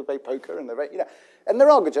good people who play poker, and and there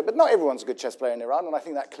are good chess, but not everyone's a good chess player in Iran. And I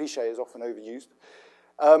think that cliche is often overused.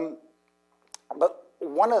 But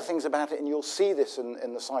one of the things about it, and you'll see this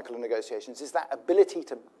in the cycle of negotiations, is that ability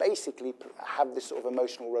to basically have this sort of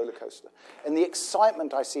emotional roller coaster. And the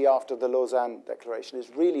excitement I see after the Lausanne Declaration is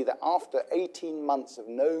really that after 18 months of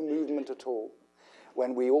no movement at all,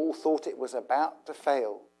 when we all thought it was about to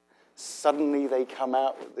fail, suddenly they come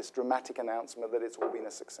out with this dramatic announcement that it's all been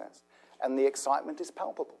a success. And the excitement is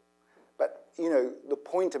palpable. But, the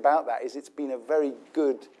point about that is it's been a very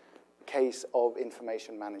good case of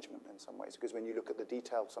information management in some ways, because when you look at the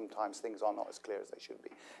detail, sometimes things are not as clear as they should be.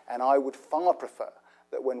 And I would far prefer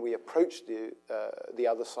that when we approach the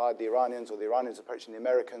other side, the Iranians, or the Iranians approaching the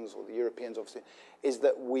Americans, or the Europeans, obviously, is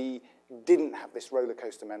that we didn't have this roller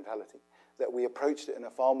coaster mentality, that we approached it in a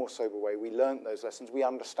far more sober way. We learned those lessons. We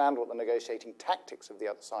understand what the negotiating tactics of the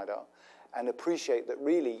other side are, and appreciate that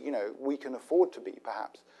really, we can afford to be,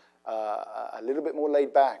 perhaps, a little bit more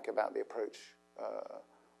laid back about the approach,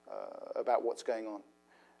 about what's going on.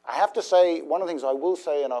 I have to say, one of the things I will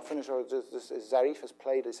say, and I'll finish with this, is Zarif has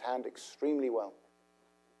played his hand extremely well.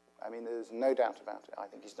 I mean, there's no doubt about it. I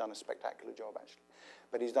think he's done a spectacular job, actually.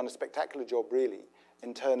 But he's done a spectacular job, really,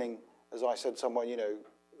 in turning, as I said somewhere,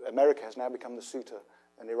 America has now become the suitor,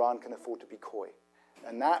 and Iran can afford to be coy.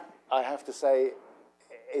 And that, I have to say,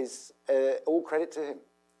 is all credit to him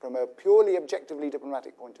from a purely objectively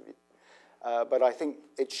diplomatic point of view. But I think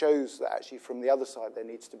it shows that actually from the other side there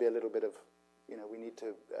needs to be a little bit of, we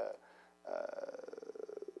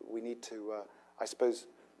need to, I suppose,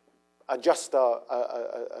 adjust our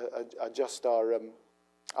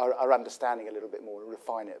understanding a little bit more and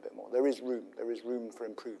refine it a bit more. There is room for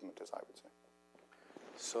improvement, as I would say.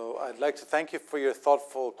 So I'd like to thank you for your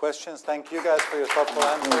thoughtful questions. Thank you guys for your thoughtful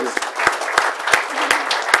answers.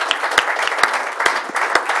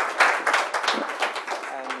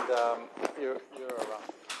 And you're around.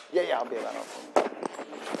 Yeah, I'll be around.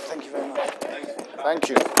 Thank you very much. Thank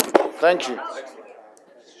you. Thank you.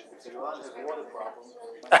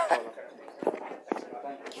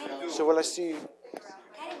 So will I see you?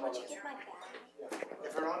 Would you get my bag?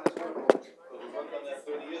 If Iran is good, we've done that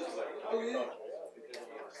 30 years ago. Oh, yeah.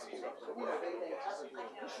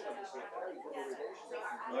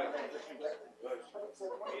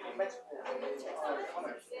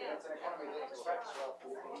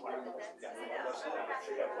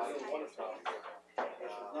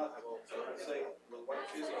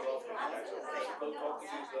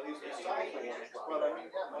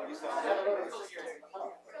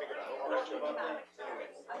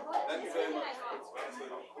 Thank you very much.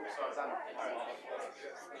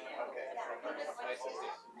 Okay.